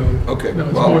year. well, Okay, no,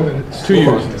 it's well, more than, it's 2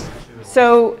 years now.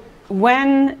 So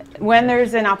when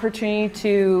there's an opportunity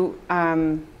to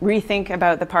rethink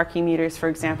about the parking meters, for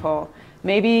example,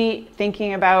 maybe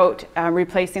thinking about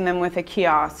replacing them with a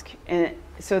kiosk,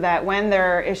 so that when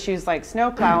there are issues like snow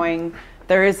plowing,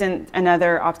 there isn't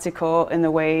another obstacle in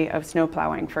the way of snow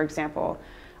plowing, for example.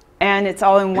 And it's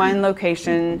all in one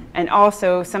location. And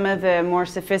also some of the more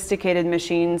sophisticated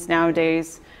machines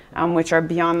nowadays, which are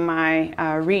beyond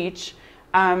my reach,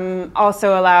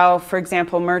 also allow, for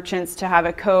example, merchants to have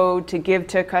a code to give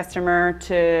to a customer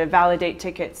to validate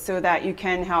tickets, so that you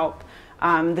can help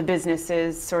the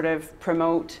businesses sort of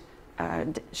promote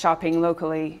shopping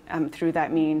locally through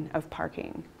that mean of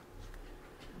parking.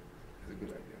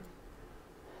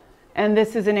 And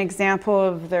this is an example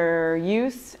of their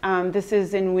use. This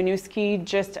is in Winooski,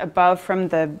 just above from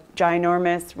the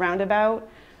ginormous roundabout.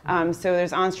 So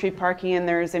there's on-street parking, and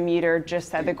there's a meter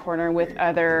just at the corner with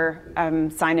other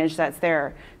signage that's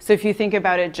there. So if you think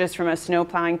about it just from a snow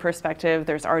plowing perspective,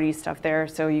 there's already stuff there,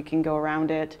 so you can go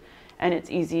around it, and it's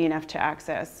easy enough to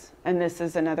access. And this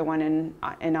is another one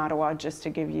in Ottawa, just to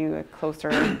give you a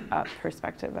closer up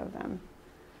perspective of them.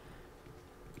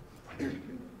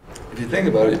 If you think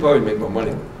about it, you probably make more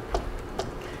money.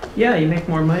 Yeah, you make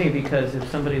more money because if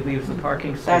somebody leaves the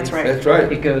parking space, That's right. That's right.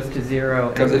 it goes to zero.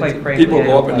 Because And quite frankly, people I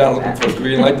go up don't and down like looking that. for a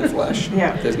green light to flash.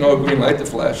 Yeah. There's no green light to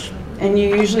flash. And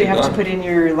you usually have to Done. put in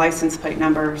your license plate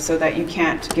number so that you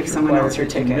can't give someone else your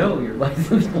Required that you ticket. know your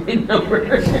license plate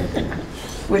number.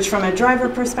 Which, from a driver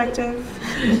perspective,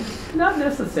 Not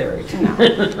necessary.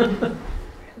 no.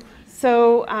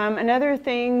 So another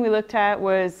thing we looked at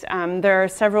was there are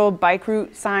several bike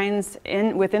route signs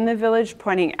within the village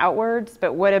pointing outwards,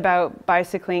 but what about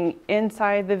bicycling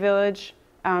inside the village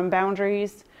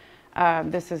boundaries?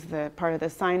 This is the part of the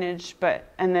signage,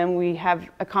 and then we have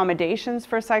accommodations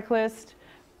for cyclists,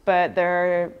 but there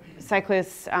are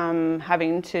cyclists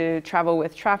having to travel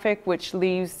with traffic, which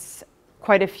leaves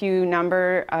quite a few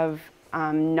number of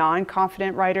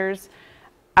non-confident riders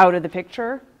out of the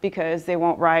picture because they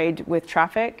won't ride with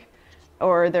traffic,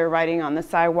 or they're riding on the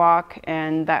sidewalk,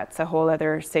 and that's a whole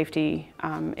other safety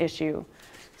issue.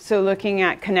 So looking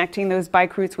at connecting those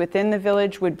bike routes within the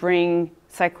village would bring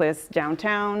cyclists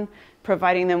downtown,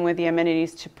 providing them with the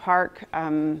amenities to park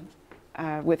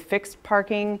with fixed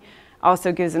parking,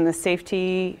 also gives them the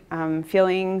safety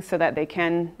feeling so that they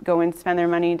can go and spend their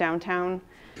money downtown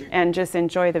and just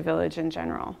enjoy the village in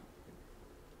general.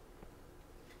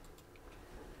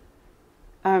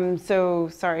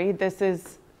 This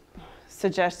is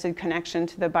suggested connection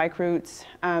to the bike routes.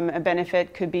 A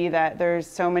benefit could be that there's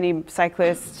so many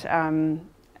cyclists,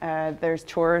 there's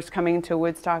tours coming to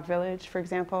Woodstock Village, for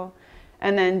example.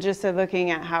 And then just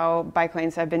looking at how bike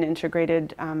lanes have been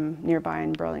integrated nearby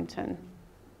in Burlington.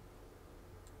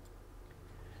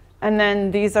 And then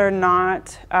these are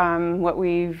not what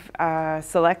we've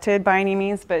selected by any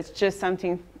means, but it's just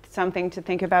something to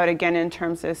think about, again, in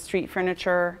terms of street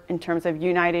furniture, in terms of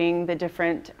uniting the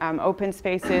different open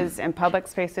spaces and public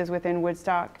spaces within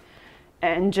Woodstock,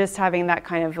 and just having that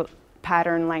kind of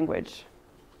pattern language.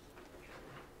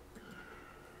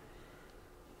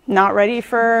 Not ready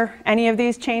for any of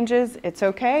these changes? It's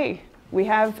okay. We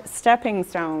have stepping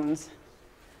stones.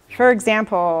 For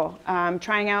example,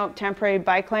 trying out temporary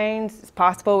bike lanes is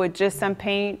possible with just some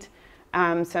paint,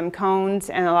 some cones,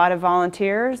 and a lot of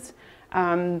volunteers.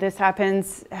 This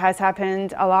has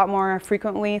happened a lot more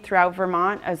frequently throughout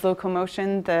Vermont as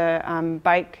Locomotion, the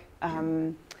bike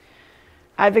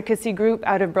advocacy group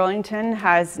out of Burlington,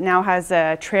 now has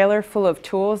a trailer full of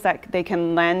tools that they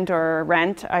can lend or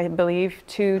rent, I believe,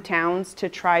 to towns to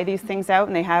try these things out.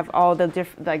 And they have all the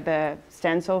like the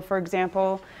stencil, for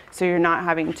example, so you're not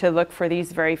having to look for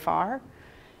these very far.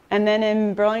 And then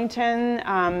in Burlington,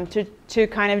 to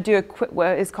kind of do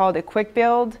what is called a quick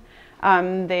build,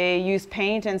 they use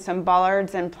paint and some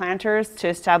bollards and planters to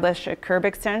establish a curb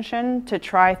extension to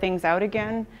try things out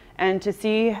again. and to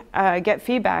see, get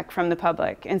feedback from the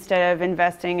public instead of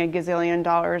investing a gazillion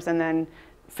dollars and then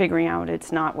figuring out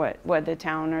it's not what the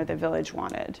town or the village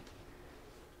wanted.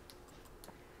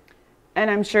 And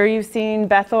I'm sure you've seen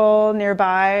Bethel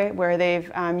nearby, where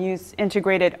they've used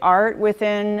integrated art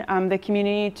within the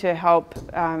community to help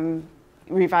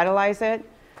revitalize it.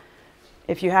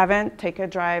 If you haven't, take a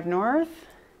drive north.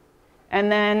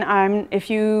 And then if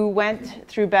you went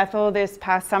through Bethel this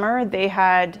past summer, they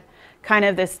had kind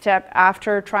of this step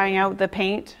after trying out the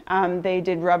paint. They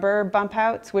did rubber bump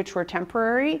outs, which were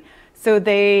temporary. So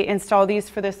they installed these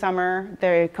for the summer.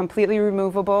 They're completely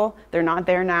removable. They're not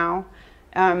there now.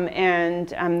 And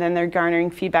then they're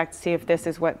garnering feedback to see if this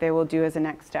is what they will do as a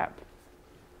next step.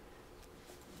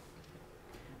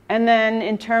 And then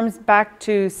in terms, back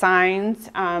to signs,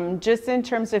 just in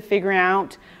terms of figuring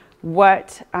out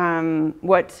what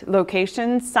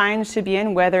locations signs should be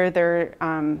in, whether they're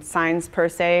signs per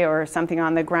se or something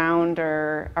on the ground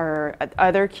or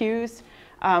other cues.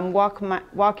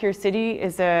 Walk Your City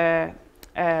is a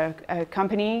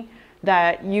company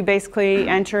that you basically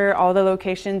enter all the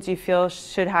locations you feel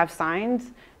should have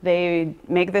signs. They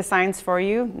make the signs for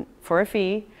you for a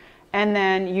fee, and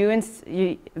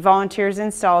then volunteers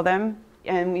install them,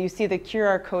 and you see the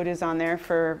QR code is on there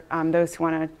for those who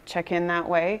want to check in that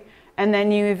way. And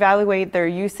then you evaluate their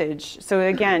usage. So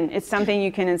again, it's something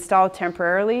you can install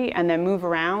temporarily and then move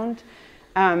around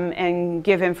and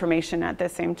give information at the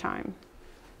same time.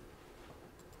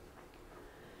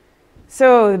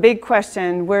 So the big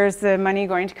question, where's the money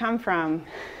going to come from?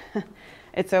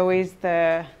 It's always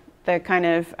the kind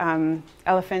of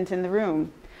elephant in the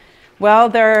room. Well,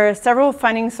 there are several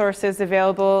funding sources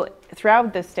available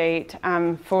throughout the state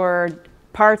for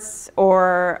parts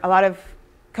or a lot of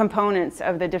components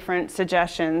of the different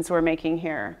suggestions we're making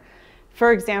here.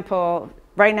 For example,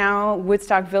 right now,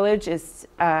 Woodstock Village is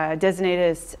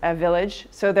designated as a village,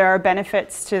 so there are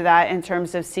benefits to that in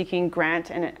terms of seeking grant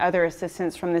and other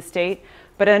assistance from the state.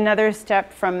 But another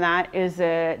step from that is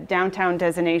a downtown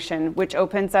designation, which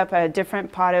opens up a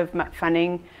different pot of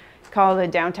funding called the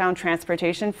Downtown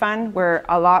Transportation Fund, where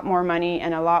a lot more money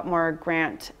and a lot more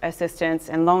grant assistance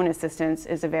and loan assistance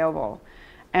is available.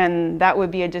 And that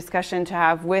would be a discussion to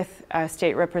have with a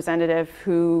state representative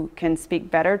who can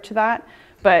speak better to that.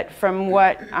 But from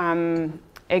what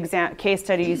case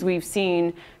studies we've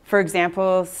seen, for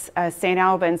example, St.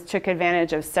 Albans took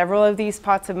advantage of several of these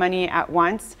pots of money at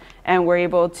once and were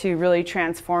able to really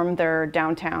transform their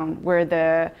downtown, where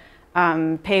the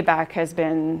payback has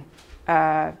been,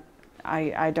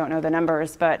 I don't know the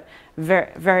numbers, but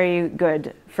very, very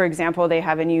good. For example, they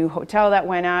have a new hotel that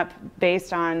went up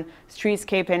based on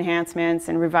streetscape enhancements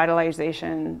and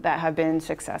revitalization that have been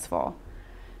successful.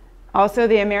 Also,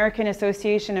 the American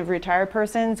Association of Retired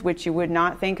Persons, which you would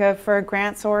not think of for a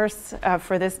grant source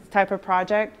for this type of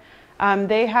project,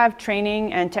 they have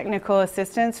training and technical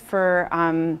assistance for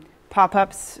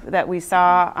pop-ups that we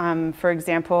saw, for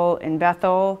example, in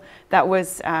Bethel. That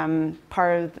was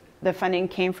part of the funding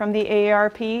came from the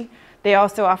AARP. They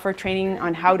also offer training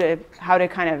on how to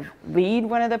kind of lead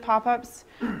one of the pop-ups,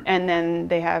 and then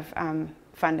they have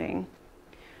funding.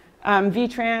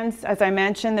 VTrans, as I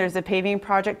mentioned, there's a paving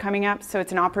project coming up, so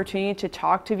it's an opportunity to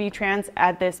talk to VTrans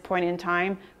at this point in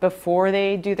time before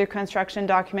they do their construction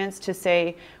documents to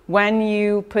say, when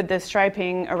you put the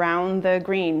striping around the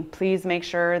green, please make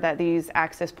sure that these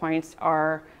access points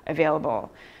are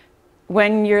available.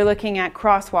 When you're looking at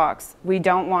crosswalks, we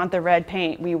don't want the red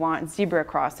paint, we want zebra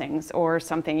crossings or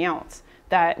something else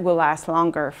that will last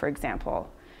longer, for example.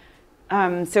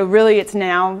 So really it's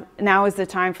now is the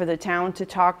time for the town to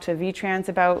talk to VTrans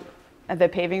about the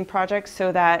paving projects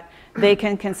so that they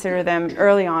can consider them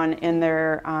early on in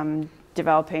their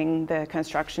developing the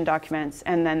construction documents,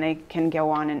 and then they can go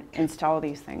on and install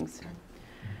these things.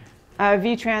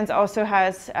 VTrans also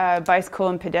has bicycle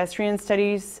and pedestrian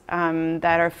studies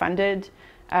that are funded.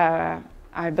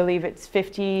 I believe it's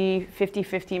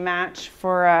 50-50 match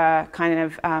for a kind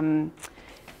of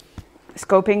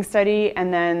scoping study,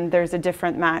 and then there's a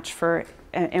different match for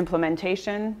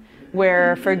implementation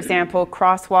where, for example,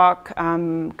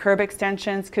 crosswalk curb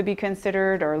extensions could be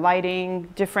considered, or lighting,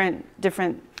 different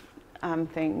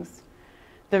things.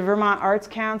 The Vermont Arts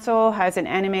Council has an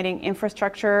animating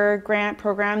infrastructure grant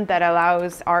program that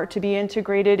allows art to be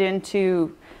integrated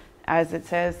into, as it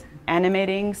says,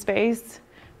 animating space,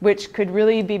 which could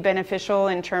really be beneficial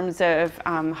in terms of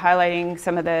highlighting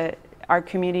some of the art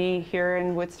community here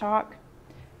in Woodstock.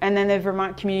 And then the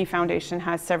Vermont Community Foundation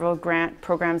has several grant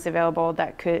programs available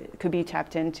that could be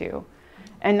tapped into.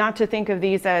 And not to think of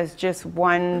these as just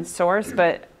one source,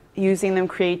 but using them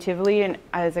creatively and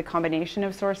as a combination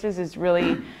of sources is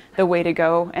really the way to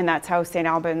go, and that's how St.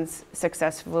 Albans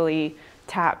successfully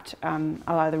tapped a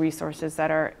lot of the resources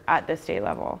that are at the state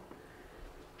level.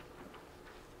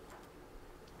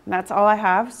 And that's all I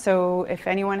have, so if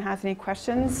anyone has any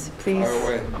questions, please.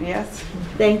 Fire away. Yes.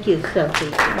 Thank you, Sophie.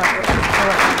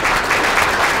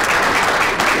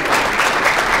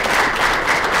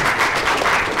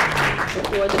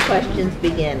 Before the questions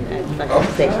begin, I'd like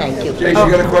to say thank you. Jason,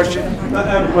 you got a question? I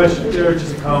have a question, or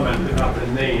just a comment about the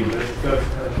name.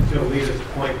 To Alita's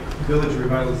point, Village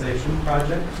Revitalization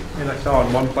Project. And I saw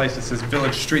in one place it says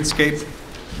Village Streetscape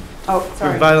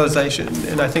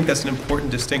Revitalization. And I think that's an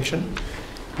important distinction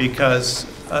because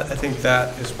I think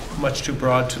that is much too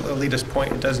broad. To Alita's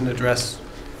point, it doesn't address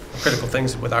critical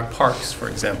things with our parks, for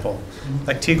example.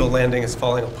 Like Teagle Landing is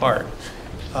falling apart.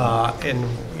 And,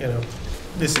 you know,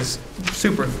 this is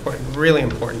super important, really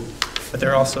important, but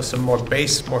there are also some more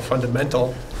base, more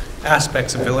fundamental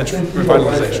aspects of village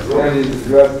revitalization.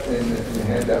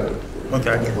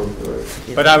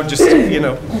 Okay. But I would just, you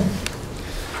know,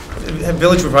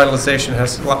 village revitalization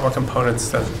has a lot more components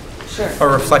than are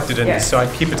reflected in this, so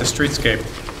I'd keep it to streetscape.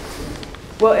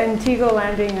 Well, in Teagle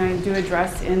Landing, I do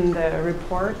address in the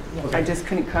report. Okay. I just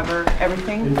couldn't cover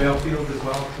everything. In Valefield as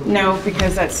well? No,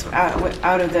 because that's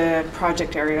out of the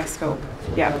project area scope.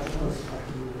 Yeah.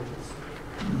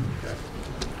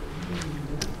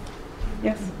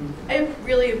 Yes. I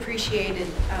really appreciated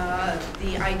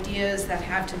the ideas that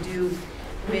have to do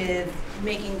with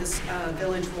making this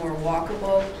village more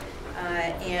walkable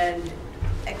and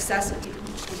accessible,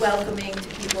 welcoming to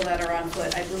people that are on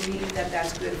foot. I believe that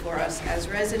that's good for us as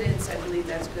residents. I believe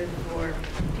that's good for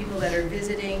people that are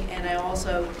visiting, and I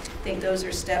also think those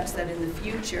are steps that in the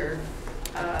future,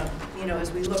 you know,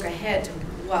 as we look ahead to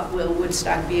what will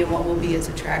Woodstock be and what will be its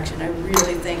attraction, I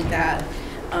really think that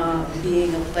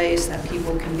being a place that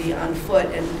people can be on foot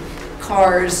and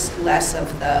cars less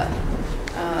of the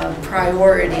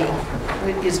priority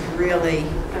is really,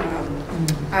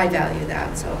 I value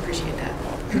that, so appreciate that.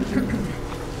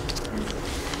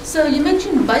 So you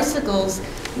mentioned bicycles.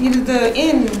 You know, the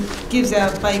inn gives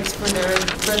out bikes for their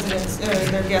residents,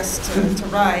 their guests to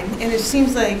ride, and it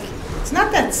seems like it's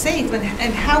not that safe.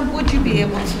 And how would you be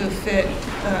able to fit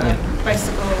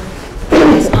bicycle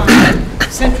on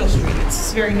Central Street?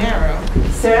 It's very narrow.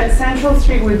 Central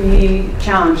Street would be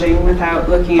challenging without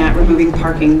looking at removing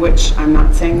parking, which I'm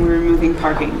not saying we're removing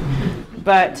parking,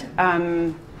 but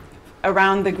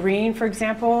around the green, for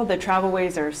example, the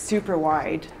travelways are super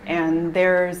wide, and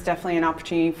there's definitely an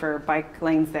opportunity for bike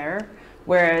lanes there.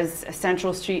 Whereas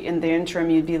Central Street, in the interim,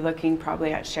 you'd be looking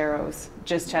probably at Sharrows,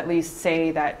 just to at least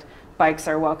say that bikes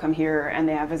are welcome here and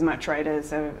they have as much right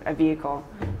as a vehicle.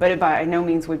 But it by no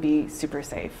means would be super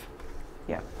safe.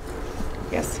 Yeah.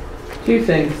 Yes? Two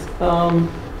things.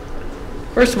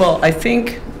 First of all, I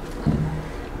think,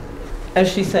 as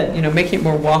she said, you know, making it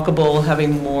more walkable,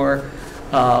 having more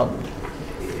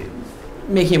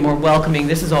making it more welcoming,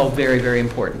 this is all very, very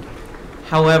important.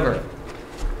 However,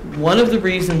 one of the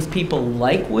reasons people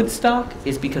like Woodstock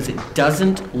is because it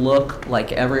doesn't look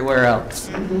like everywhere else.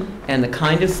 Mm-hmm. And the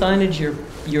kind of signage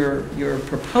you're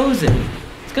proposing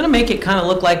is going to make it kind of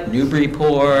look like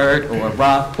Newburyport or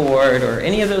Rockport or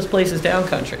any of those places down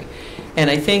country. And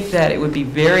I think that it would be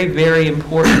very, very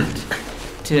important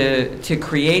to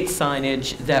create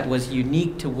signage that was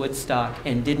unique to Woodstock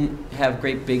and didn't have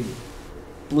great big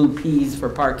blue peas for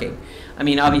parking. I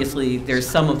mean, obviously, there's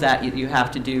some of that you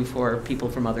have to do for people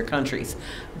from other countries.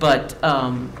 But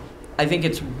I think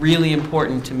it's really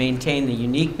important to maintain the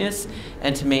uniqueness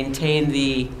and to maintain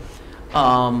the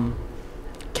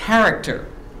character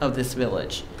of this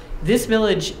village. This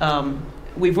village,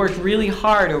 we've worked really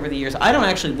hard over the years. I don't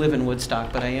actually live in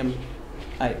Woodstock, but I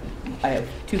have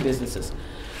two businesses.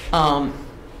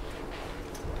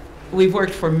 We've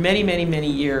worked for many, many, many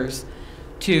years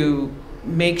to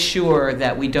make sure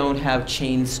that we don't have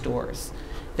chain stores,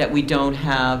 that we don't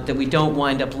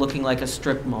wind up looking like a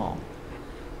strip mall.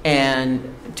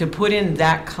 And to put in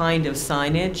that kind of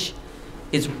signage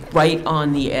is right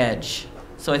on the edge.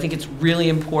 So I think it's really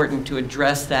important to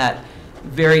address that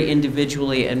very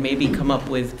individually and maybe come up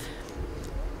with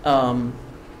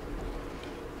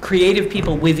creative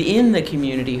people within the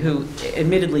community who,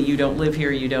 admittedly, you don't live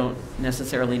here, you don't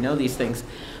necessarily know these things,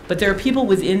 but there are people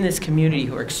within this community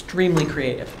who are extremely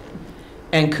creative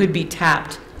and could be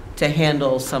tapped to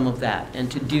handle some of that and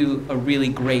to do a really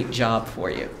great job for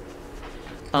you.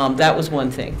 That was one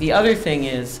thing. The other thing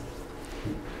is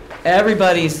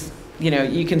everybody's, you know,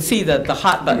 you can see the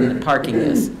hot button that parking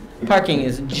is. Parking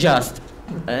is just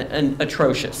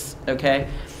atrocious, okay?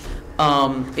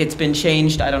 It's been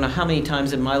changed, I don't know how many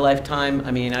times in my lifetime.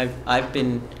 I mean, I've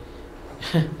been,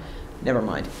 never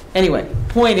mind. Anyway,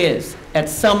 point is, at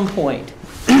some point,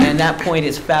 and that point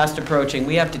is fast approaching,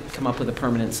 we have to come up with a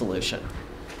permanent solution.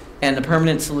 And the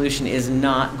permanent solution is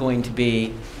not going to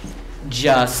be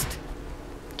just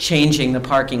changing the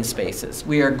parking spaces.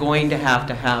 We are going to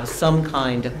have some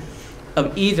kind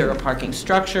of either a parking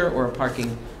structure or a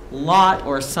parking lot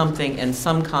or something, and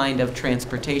some kind of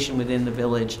transportation within the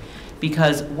village.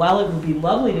 Because while it would be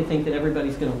lovely to think that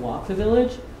everybody's going to walk the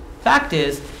village, fact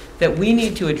is that we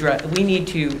need to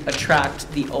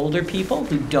attract the older people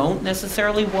who don't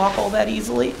necessarily walk all that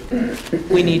easily.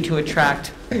 We need to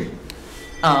attract,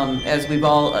 as we've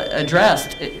all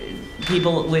addressed,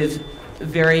 people with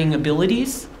varying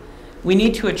abilities. We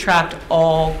need to attract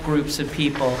all groups of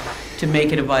people to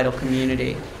make it a vital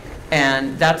community.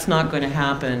 And that's not going to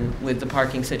happen with the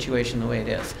parking situation the way it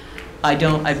is. I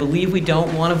believe we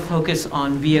don't want to focus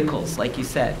on vehicles, like you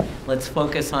said. Let's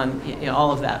focus on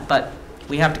all of that, but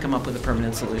we have to come up with a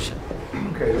permanent solution.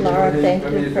 Okay, Laura, thank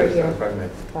you for your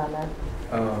comment.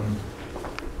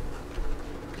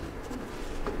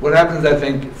 What happens, I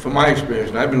think, from my experience,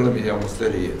 and I've been living here almost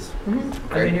 30 years.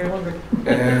 Mm-hmm. I've been here longer.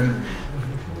 And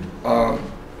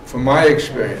from my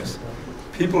experience,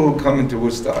 people who come into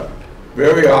Woodstock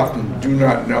very often do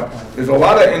not know. There's a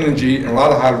lot of energy and a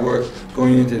lot of hard work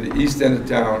going into the east end of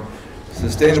town.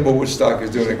 Sustainable Woodstock is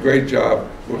doing a great job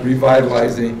with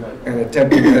revitalizing and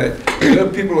attempting that. There are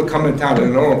people who come in town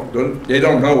and they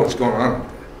don't know what's going on.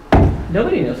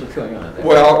 Nobody knows what's going on there.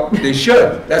 Well, they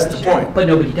should. That's the point. But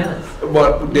nobody does.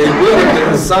 But they will if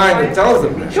there's a sign that tells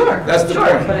them that. Sure. That's the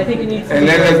point. But I think it needs to and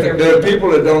be then there are people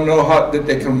that don't know how that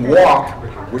they can walk,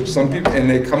 which some people, and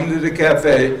they come to the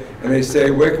cafe and they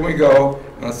say, "Where can we go?"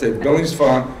 And I'll say, "Billings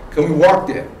Farm." "Can we walk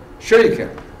there?" "Sure you can."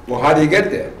 "Well, how do you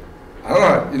get there?" "I don't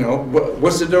know. You know,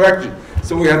 what's the direction?"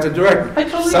 So we have to direct.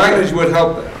 Signage would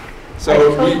help that.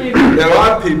 So there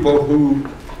are people who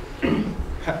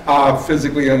are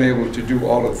physically unable to do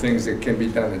all the things that can be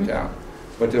done in town,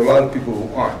 but there are a lot of people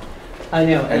who aren't. I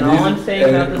know, and all I'm saying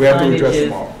about the signage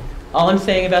is, all I'm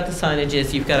saying about the signage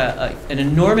is you've got an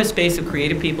enormous base of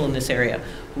creative people in this area.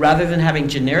 Rather than having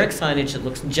generic signage that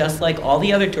looks just like all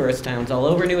the other tourist towns all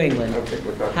over New England,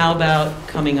 how about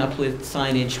coming up with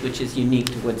signage which is unique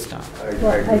to Woodstock?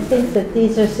 Well, I think that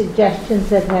these are suggestions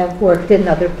that have worked in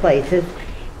other places,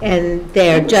 and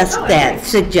they're just that,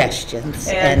 suggestions.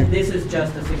 And this is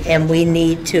just a suggestion. And we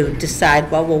need to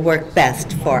decide what will work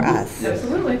best for us.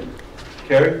 Absolutely.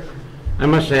 Kerry? I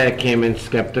must say I came in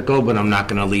skeptical, but I'm not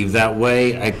going to leave that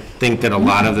way. I think that a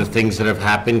lot of the things that have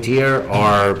happened here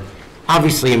are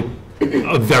obviously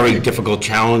a very difficult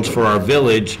challenge for our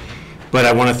village, but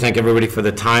I want to thank everybody for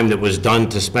the time that was done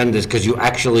to spend this, because you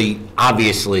actually,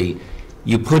 obviously,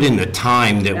 you put in the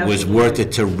time that was worth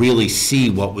it to really see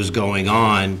what was going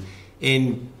on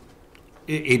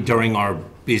during our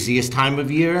busiest time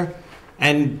of year,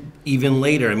 and even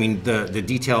later. I mean, the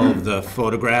detail of the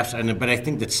photographs, but I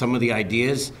think that some of the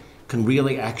ideas can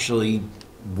really actually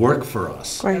work for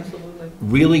us. Right.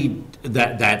 Really,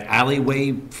 that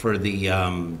alleyway for the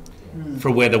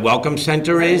for where the welcome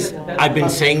center is, I've been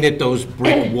saying that those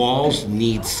brick walls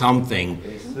need something.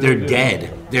 They're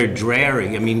dead. They're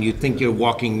dreary. I mean, you think you're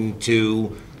walking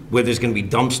to where there's going to be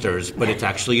dumpsters, but it's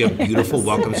actually a beautiful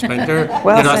welcome center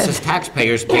that us as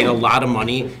taxpayers paid a lot of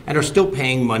money and are still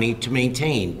paying money to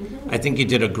maintain. I think you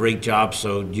did a great job,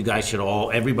 so you guys should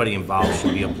everybody involved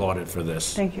should be applauded for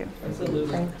this. Thank you. Absolutely.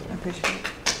 Thank you. I appreciate it.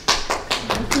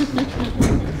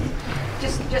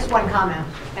 Just one comment,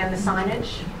 and the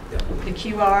signage, the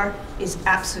QR is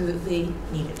absolutely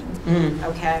needed,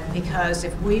 okay? Because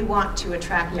if we want to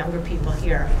attract younger people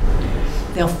here,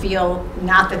 they'll feel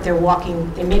not that they're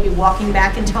walking, they may be walking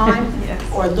back in time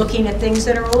or looking at things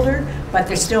that are older, but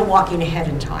they're still walking ahead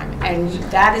in time. And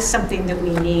that is something that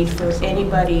we need for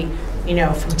anybody, you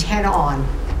know, from 10 on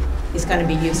is going to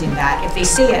be using that. If they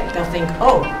see it, they'll think,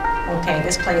 oh, okay,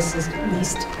 this place is at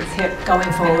least hip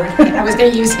going forward. I was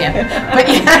going to use him, but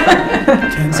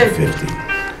yeah. 10 so, or 50.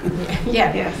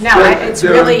 Yeah, no, it's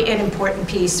really an important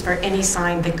piece for any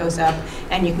sign that goes up,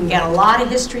 and you can get a lot of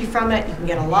history from it, you can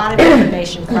get a lot of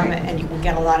information from it, and you can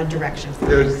get a lot of direction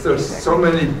from it. There's so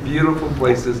many beautiful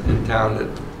places in town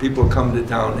that people come to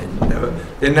town and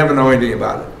they never know anything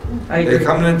about it. They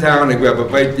come to town, they grab a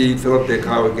bite to eat, fill up their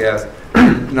car with gas,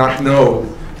 not know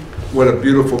what a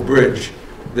beautiful bridge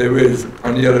there is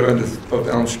on the other end of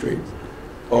Elm Street,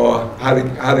 or how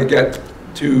to get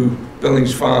to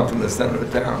Billings Farm from the center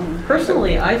of town.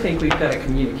 Personally, I think we've got a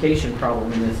communication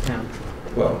problem in this town.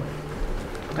 Well,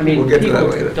 I mean, We'll get to people that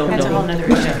later. don't That's a whole know. nother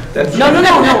issue. That's- No,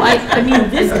 I mean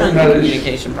this kind of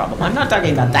communication problem. I'm not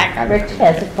talking about that kind of. Rich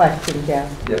has a question, Joe.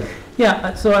 Yes.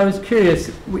 Yeah, so I was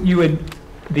curious, you had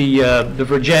the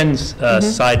Virgin's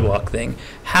sidewalk thing.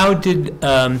 How did,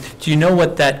 do you know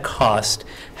what that cost?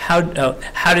 How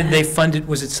did they fund it?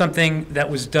 Was it something that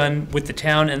was done with the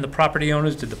town and the property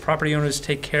owners? Did the property owners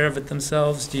take care of it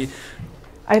themselves?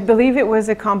 I believe it was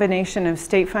a combination of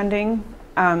state funding.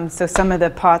 So some of the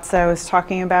pots that I was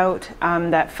talking about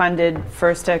that funded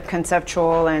first a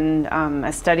conceptual and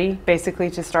a study,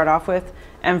 basically to start off with.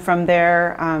 And from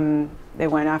there, they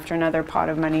went after another pot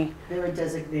of money. They were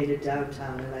designated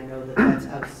downtown, and I know that that's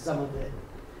how some of it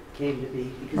came to be.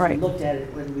 Because we looked at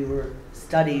it when we were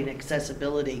studying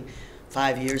accessibility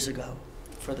 5 years ago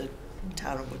for the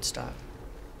town of Woodstock.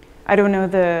 I don't know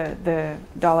the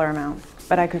dollar amount,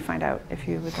 but I could find out if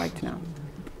you would like to know.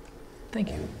 Thank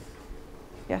you.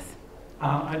 Yes?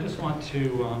 I just want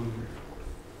to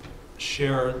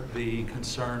share the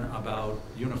concern about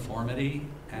uniformity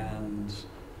and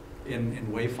in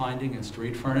wayfinding and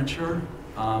street furniture.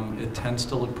 It tends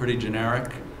to look pretty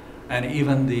generic, and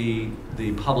even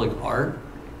the public art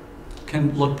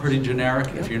can look pretty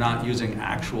generic if you're not using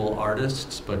actual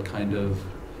artists, but kind of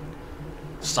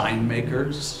sign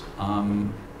makers.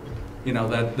 You know,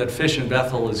 that fish in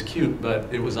Bethel is cute,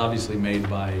 but it was obviously made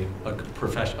by a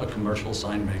commercial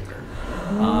sign maker.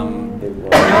 No, it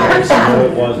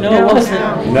wasn't. No, it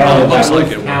wasn't. No, it looks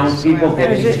like it was. People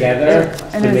getting together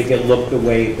to make it look the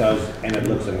way it does, and it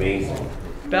looks amazing.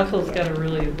 Bethel's got a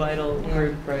really vital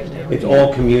group right now. It's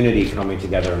all community coming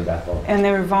together in Bethel. And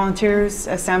there were volunteers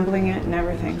assembling it and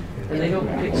everything. And they don't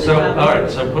So, all right,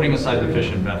 so putting aside the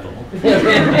fish in Bethel,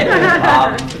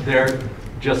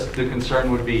 the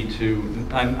concern would be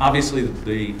and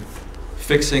obviously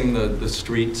fixing the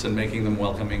streets and making them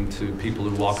welcoming to people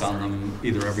who walk on them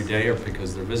either every day or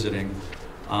because they're visiting,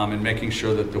 and making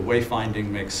sure that the wayfinding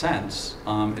makes sense.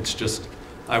 It's just,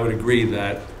 I would agree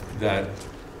that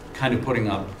kind of putting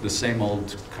up the same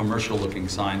old commercial-looking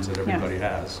signs that everybody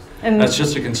has. And that's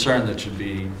just a concern that should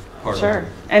be part of it. Sure.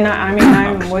 And I mean,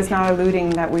 I was not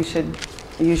alluding that you should.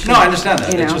 No, I understand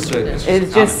that. You know,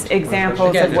 it's just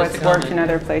examples of what's worked in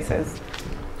other places.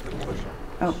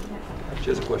 Oh. She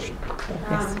has a question.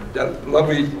 That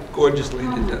lovely, gorgeous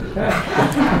lady did it.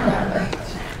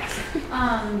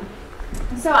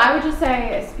 So I would just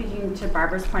say, speaking to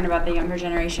Barbara's point about the younger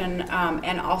generation,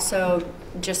 and also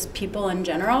just people in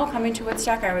general coming to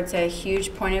Woodstock, I would say a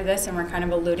huge point of this, and we're kind of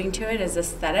alluding to it, is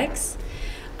aesthetics.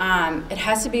 It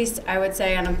has to be, I would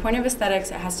say, on a point of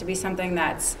aesthetics, it has to be something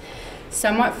that's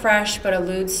somewhat fresh but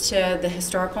alludes to the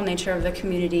historical nature of the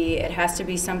community. It has to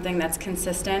be something that's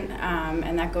consistent,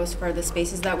 and that goes for the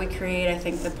spaces that we create. I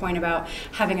think the point about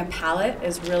having a palette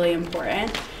is really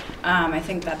important. I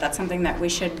think that's something that we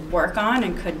should work on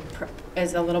and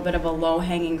is a little bit of a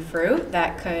low-hanging fruit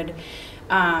that could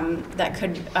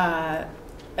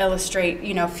illustrate,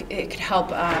 you know, it could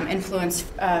help influence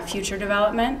future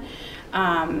development.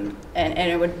 And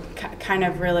it would kind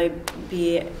of really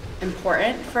be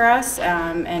important for us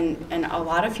and a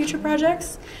lot of future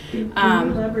projects. Can you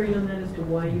elaborate on that as to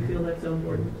why you feel that's so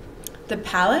important? The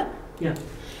palette? Yeah.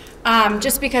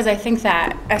 Just because I think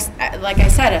that, like I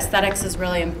said, aesthetics is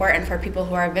really important for people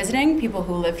who are visiting, people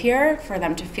who live here, for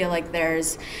them to feel like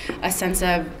there's a sense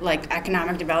of like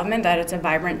economic development, that it's a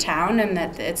vibrant town and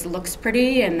that it looks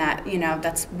pretty, and that, you know,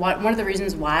 that's one of the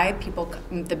reasons why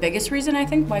the biggest reason I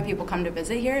think why people come to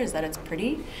visit here is that it's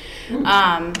pretty.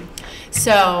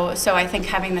 So I think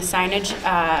having the signage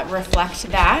reflect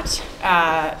that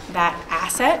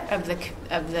asset of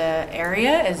the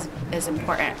area is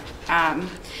important.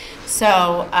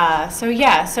 So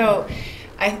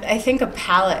I think a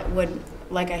palette would,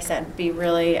 like I said, be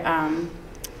really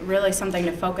really something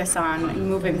to focus on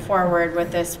moving forward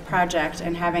with this project,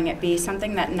 and having it be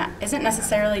something that isn't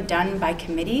necessarily done by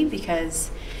committee,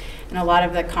 because in a lot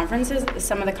of the conferences,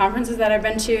 some of the conferences that I've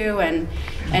been to,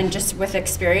 and just with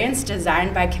experience,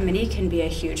 design by committee can be a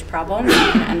huge problem. You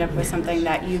can end up with something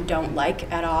that you don't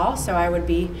like at all. So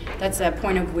that's a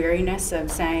point of weariness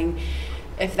of saying,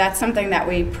 if that's something that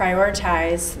we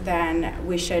prioritize, then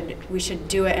we should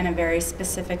do it in a very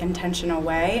specific, intentional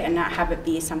way, and not have it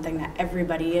be something that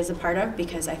everybody is a part of,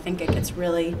 because I think it gets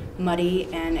really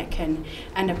muddy and it can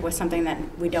end up with something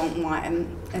that we don't want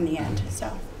in the end.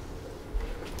 So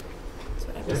that's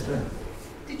what I would say.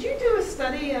 Did you do a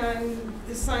study on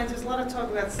the signs? There's a lot of talk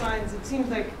about signs. It seems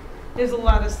like there's a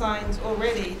lot of signs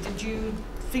already. Did you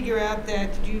figure out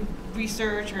that? Did you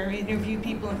research or interview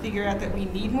people and figure out that we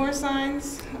need more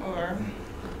signs? Or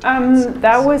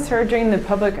That was heard during the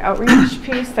public outreach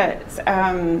piece that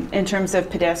in terms of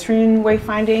pedestrian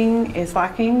wayfinding is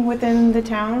lacking within the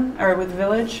town or with the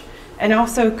village, and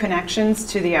also connections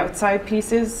to the outside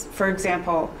pieces. For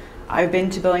example, I've been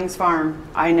to Billings Farm.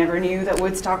 I never knew that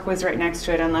Woodstock was right next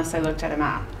to it unless I looked at a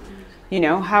map. You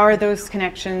know, how are those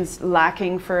connections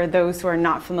lacking for those who are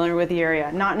not familiar with the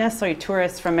area? Not necessarily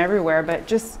tourists from everywhere, but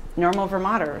just normal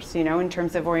Vermonters, you know, in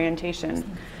terms of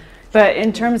orientation. But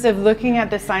in terms of looking at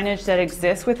the signage that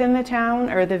exists within the town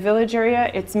or the village area,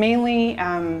 it's mainly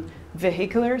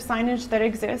vehicular signage that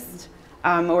exists,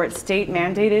 or it's state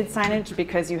mandated signage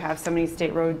because you have so many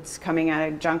state roads coming at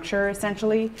a juncture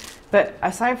essentially. But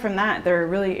aside from that, there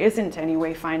really isn't any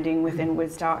wayfinding within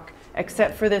Woodstock,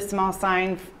 except for the small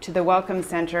sign to the Welcome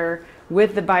Center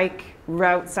with the bike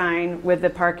route sign, with the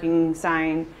parking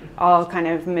sign, all kind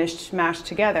of mashed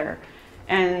together.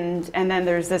 And then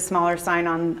there's this smaller sign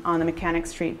on the Mechanic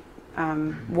Street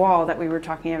wall that we were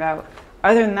talking about.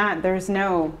 Other than that, there's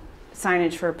no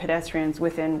signage for pedestrians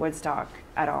within Woodstock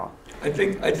at all. I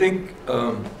think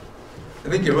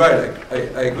you're right.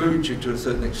 I agree with you to a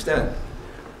certain extent.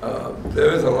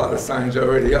 There is a lot of signs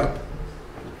already up,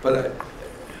 but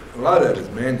a lot of that is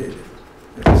mandated.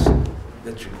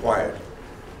 That's required.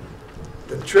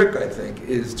 The trick, I think,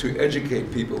 is to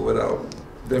educate people without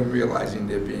them realizing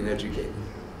they're being educated.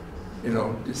 You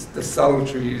know, just the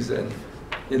subtleties and,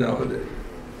 you know,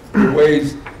 the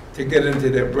ways to get into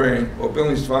their brain. Or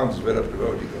Billings Farms is right up the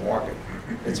road, you can walk it.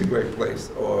 It's a great place.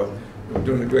 Or we're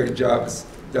doing a great job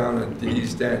down at the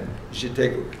East End. You should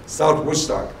take South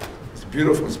Woodstock. It's a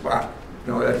beautiful spot.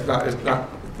 You know, it's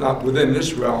not within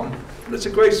this realm, but it's a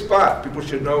great spot. People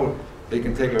should know they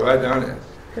can take it right down there.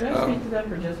 Could I speak to that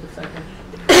for just a second?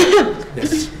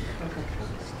 Yes.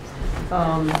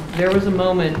 There was a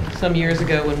moment some years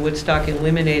ago when Woodstock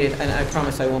eliminated, and I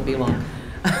promise I won't be long,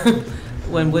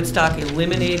 when Woodstock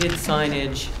eliminated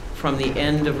signage from the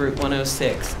end of Route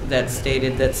 106 that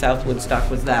stated that South Woodstock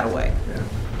was that way.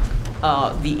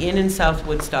 Yeah. The inn in South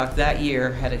Woodstock that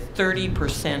year had a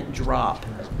 30% drop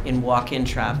in walk-in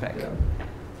traffic. Yeah.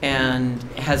 And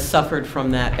has suffered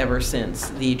from that ever since.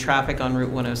 The traffic on Route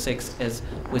 106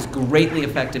 was greatly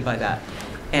affected by that.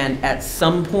 And at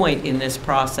some point in this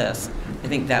process, I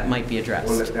think that might be addressed.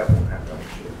 Well, that won't happen.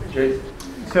 Jason?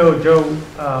 So, Joe,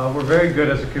 we're very good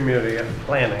as a community at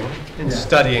planning and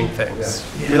studying things.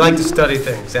 Yeah. We like to study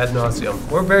things ad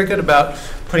nauseum. We're very good about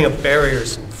putting up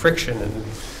barriers and friction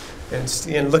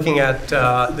and looking at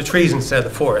the trees instead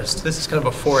of the forest. This is kind of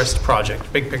a forest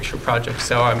project, big picture project.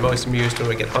 So I'm most amused when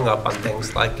we get hung up on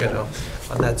things like, you know,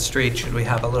 on that street, should we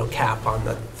have a little cap on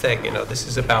the thing? You know, this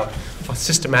is about a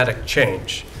systematic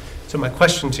change. So my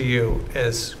question to you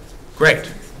is, great,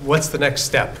 what's the next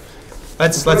step?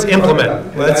 Let's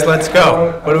implement. Let's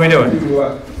go. What are we doing?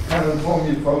 To kind of inform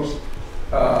you folks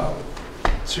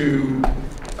to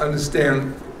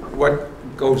understand what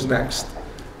goes next.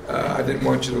 I didn't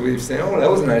want you to leave saying, oh, that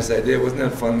was a nice idea, wasn't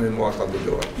that fun, and then walk out the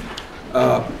door.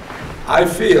 I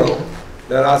feel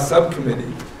that our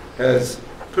subcommittee has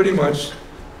pretty much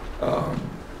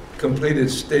completed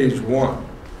stage one,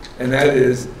 and that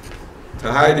is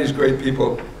to hire these great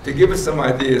people to give us some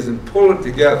ideas and pull it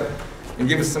together and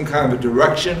give us some kind of a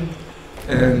direction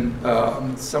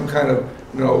and some kind of,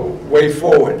 you know, way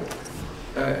forward,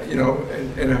 you know,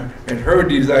 and herd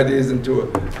these ideas into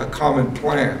a common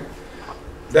plan.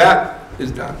 That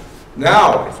is done.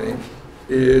 Now, I think,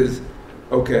 is,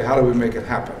 okay, how do we make it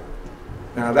happen?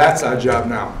 Now, that's our job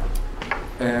now.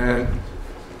 And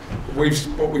we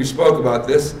spoke about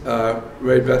this,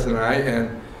 Ray, Beth, and I,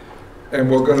 and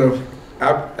we're going to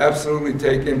absolutely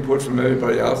take input from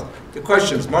everybody else. The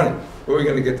question is money. Where are we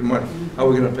going to get the money? How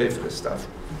are we going to pay for this stuff?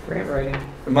 Grant writing.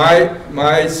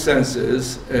 My sense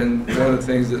is, and one of the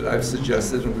things that I've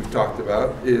suggested and we've talked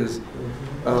about is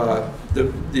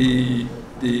the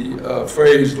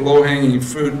phrase low-hanging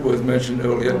fruit was mentioned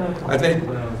earlier. I think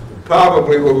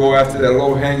probably we'll go after that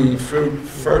low-hanging fruit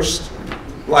first,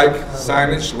 like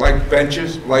signage, like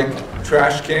benches, like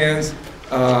trash cans,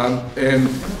 and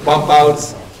bump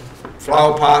outs,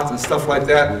 flower pots, and stuff like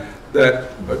that,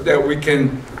 that we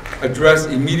can address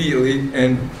immediately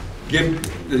and give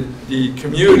the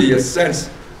community a sense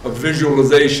of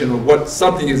visualization of what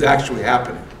something is actually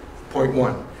happening, point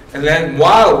one. And then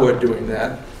while we're doing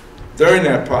that, during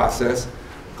that process,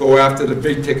 go after the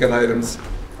big ticket items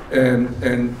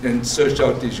and search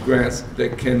out these grants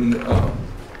that can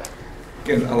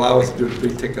allow us to do the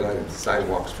big ticket items,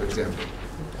 sidewalks, for example,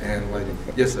 and lighting.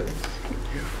 Yes, sir.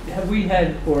 Have we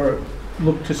had or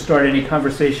looked to start any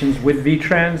conversations with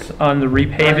V-Trans on the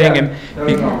repaving?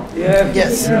 No.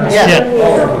 Yes. Yeah. Yeah.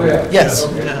 Oh, yeah. Yes.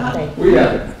 We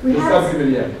have. We the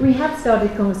subcommittee yet. We have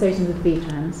started conversations with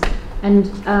V-Trans, and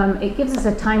it gives us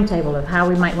a timetable of how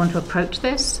we might want to approach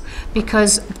this,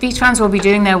 because V-Trans will be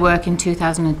doing their work in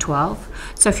 2012.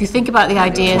 So if you think about the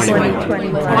ideas...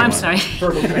 2021. Oh, I'm sorry.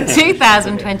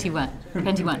 2021.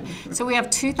 So we have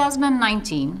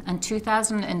 2019 and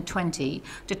 2020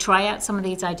 to try out some of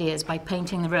these ideas by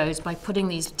painting the roads, by putting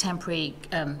these temporary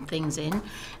things in,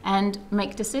 and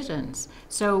make decisions.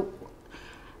 So,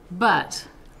 but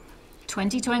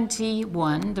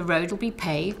 2021, the road will be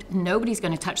paved. Nobody's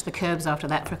going to touch the curbs after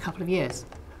that for a couple of years.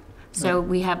 So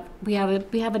we have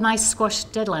a nice squash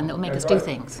deadline that will make us do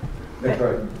things. That's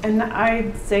right. And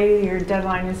I'd say your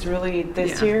deadline is really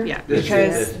this year, This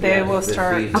because year. they will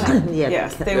start.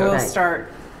 Yes, they will Right.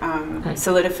 start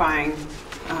solidifying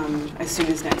as soon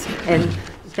as next year. In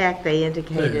fact, they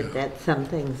indicated that some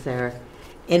things are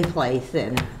in place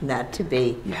and not to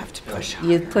be. You have to push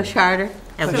harder. You push harder?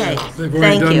 Okay. They've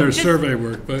already done their survey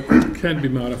work, but it can be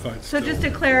modified. So just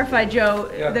to clarify, Joe,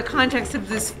 the context of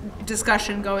this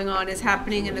discussion going on is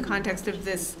happening in the context of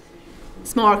this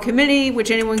smaller committee,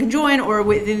 which anyone can join, or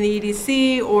within the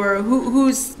EDC, or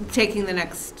who's taking the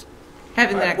next,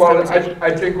 having the next conversation?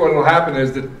 I think what will happen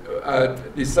is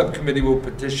that the subcommittee will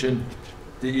petition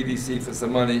the EDC for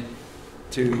some money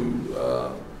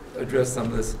to address some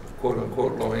of this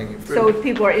quote-unquote low-hanging fruit. So if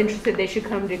people are interested, they should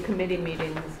come to committee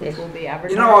meetings, this will be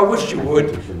advertised? You know, I wish you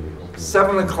would.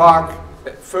 7 o'clock,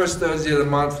 first Thursday of the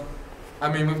month.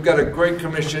 I mean, we've got a great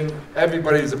commission.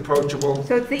 Everybody's approachable.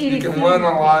 So it's the EDC. You can learn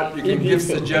a lot. You can give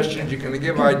suggestions. You can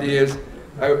give ideas.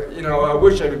 I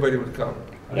wish everybody would come.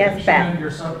 Yes, She meant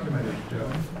your subcommittee,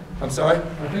 Joe. I'm sorry?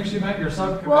 I think she meant your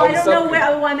subcommittee. Well, I don't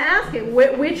know, I'm asking,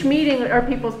 which meeting are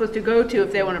people supposed to go to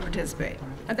if they want to participate?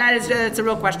 That's a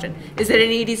real question. Is it an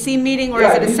EDC meeting, or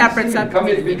is it a separate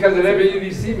subcommittee? Because at every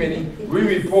EDC meeting, we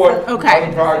report on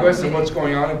the progress and what's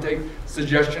going on and take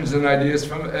suggestions and ideas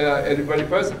from everybody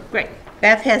present. Great.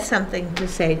 Beth has something to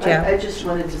say, Joe. I just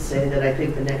wanted to say that I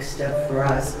think the next step for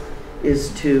us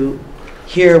is to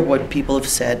hear what people have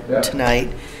said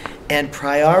tonight and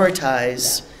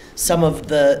prioritize some of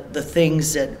the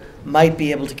things that might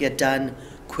be able to get done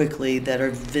quickly that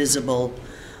are visible,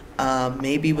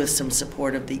 maybe with some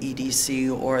support of the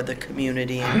EDC or the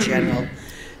community in general.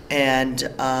 And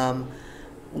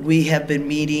we have been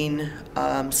meeting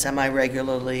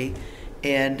semi-regularly,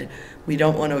 and we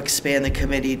don't want to expand the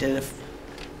committee to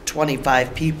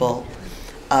 25 people,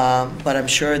 but I'm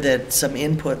sure that some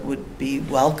input would be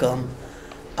welcome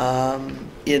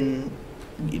in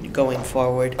going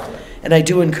forward. And I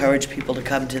do encourage people to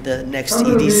come to the next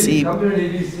EDC. Come to an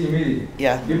EDC meeting.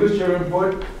 Yeah. Give us your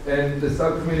input, and the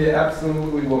subcommittee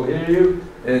absolutely will hear you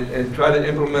and try to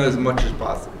implement as much as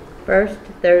possible. First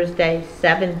Thursday,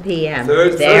 7 p.m.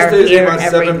 Thursdays about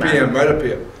 7 p.m. right up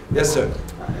here. Yes, sir.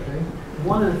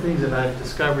 One of the things that I've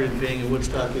discovered in being in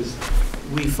Woodstock is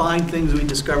we find things, we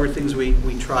discover things, we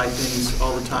try things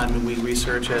all the time, and we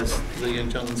research, as the young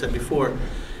gentleman said before.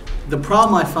 The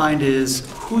problem I find is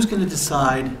who's going to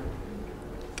decide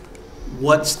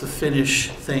what's the finish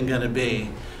thing going to be.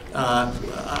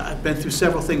 I've been through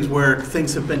several things where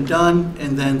things have been done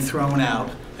and then thrown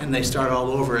out, and they start all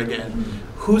over again.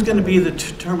 Who's going to be the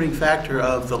determining factor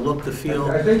of the look, the feel,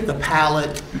 the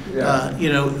palette? And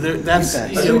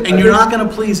you're not going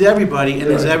to please everybody,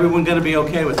 and is everyone going to be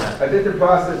okay with that? I think the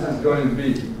process is going to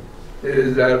be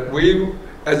is that we,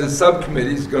 as a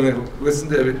subcommittee, is going to listen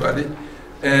to everybody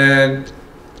and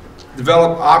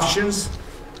develop options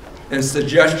and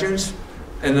suggestions,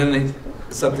 and then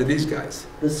it's up to these guys.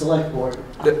 The select board.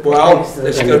 Well,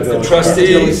 it's got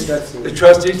the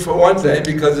trustees for one thing,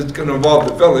 because it's going to involve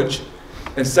the village,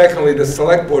 and secondly, the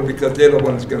select board, because they're the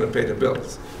ones going to pay the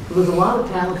bills. Well, there's a lot of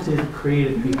talented,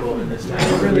 creative people in this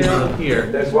town. Really here.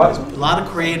 That's what? A lot of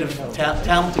creative,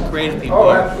 talented, creative people.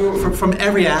 Oh, absolutely. From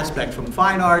every aspect, from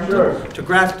fine art to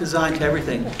graphic design to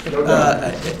everything.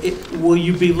 Will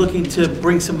you be looking to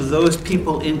bring some of those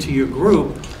people into your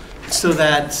group so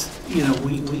that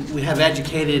we have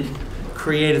educated,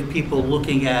 creative people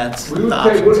looking at the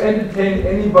options? We'll entertain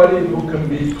anybody who can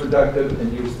be productive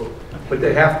and useful, but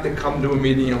they have to come to a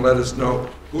meeting and let us know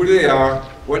who they are,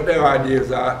 what their ideas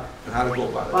are, and how to go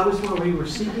about it. I was wondering, were you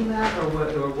seeking that,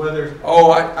 or whether?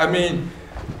 Oh, I mean,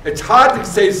 it's hard to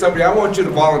say to somebody, I want you to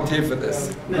volunteer for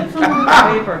this. Joe,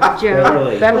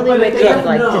 Beverly would just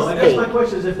like to speak. That's my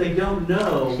question, is if they don't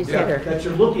know that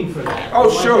you're looking for that.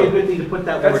 Oh, sure. It might be a good thing to put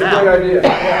that That's word a out. good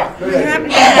idea. We happen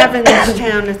to have in this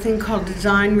town a thing called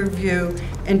design review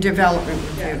and development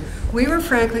review. We were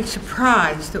frankly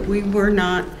surprised that we were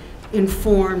not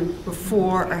informed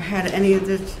before or had any of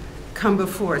this come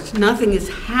before us. Nothing is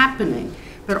happening,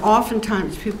 but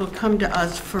oftentimes people come to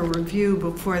us for review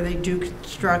before they do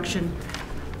construction.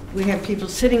 We have people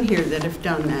sitting here that have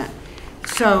done that.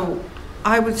 So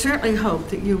I would certainly hope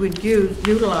that you would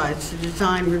utilize the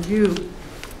design review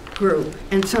group,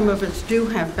 and some of us do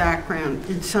have background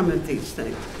in some of these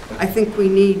things. I think we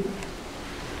need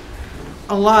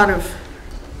a lot of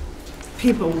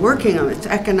people working on it,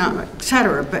 economic, et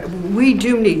cetera, but we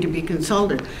do need to be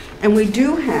consulted. And we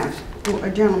do have a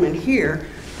gentleman here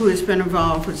who has been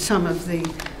involved with some of the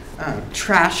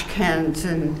trash cans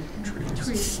and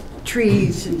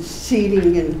trees and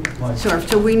seeding and sort of.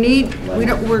 So we need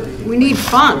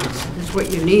funds is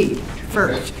what you need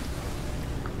first.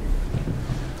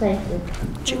 Thank you.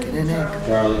 Chicken and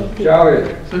egg.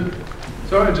 Charlie.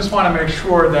 So I just want to make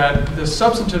sure that the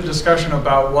substantive discussion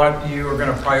about what you are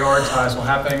going to prioritize will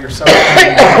happen at your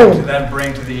subcommittee to then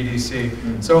bring to the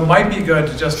EDC. So it might be good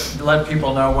to just let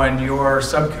people know when your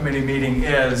subcommittee meeting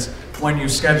is, when you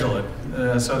schedule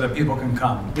it, so that people can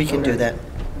come. We can do that.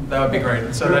 That would be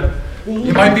great. So that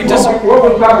you might be just. What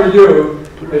we'll probably do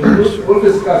is we'll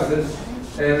discuss this,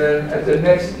 and then at the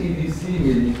next EDC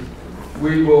meeting,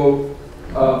 we will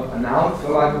announce,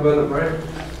 for lack of a better phrase,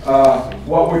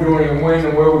 what we're doing and when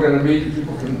and where we're going to meet.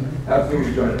 People can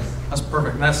absolutely join us. That's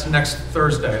perfect. And that's next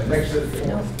Thursday. Next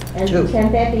Thursday. And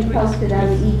can that be posted on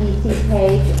the EDC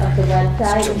page of the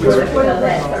website?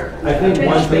 I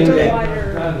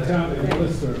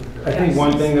think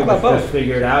one thing that was just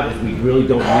figured out is we really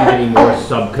don't need any more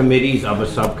subcommittees of a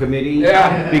subcommittee.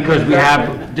 Yeah. Because we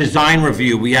have design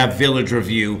review, we have village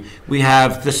review, we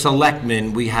have the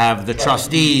selectmen, we have the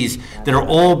trustees that are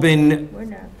all been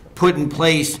put in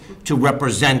place to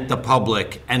represent the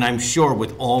public. And I'm sure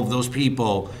with all of those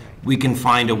people, we can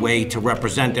find a way to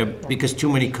represent them, because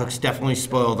too many cooks definitely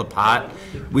spoil the pot.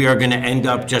 We are going to end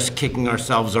up just kicking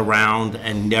ourselves around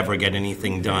and never get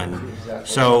anything done.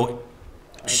 So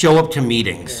show up to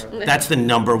meetings. That's the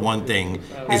 #1 thing,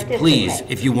 is please,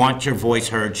 if you want your voice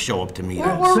heard, show up to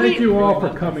meetings. Thank you all for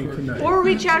coming tonight. Or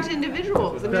reach out to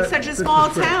individuals. I mean, it's such a small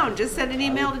town. Just send an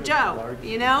email to Joe,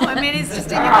 you know? I mean, he's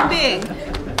just a human being.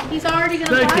 He's already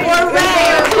going Thank to you. buy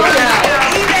it.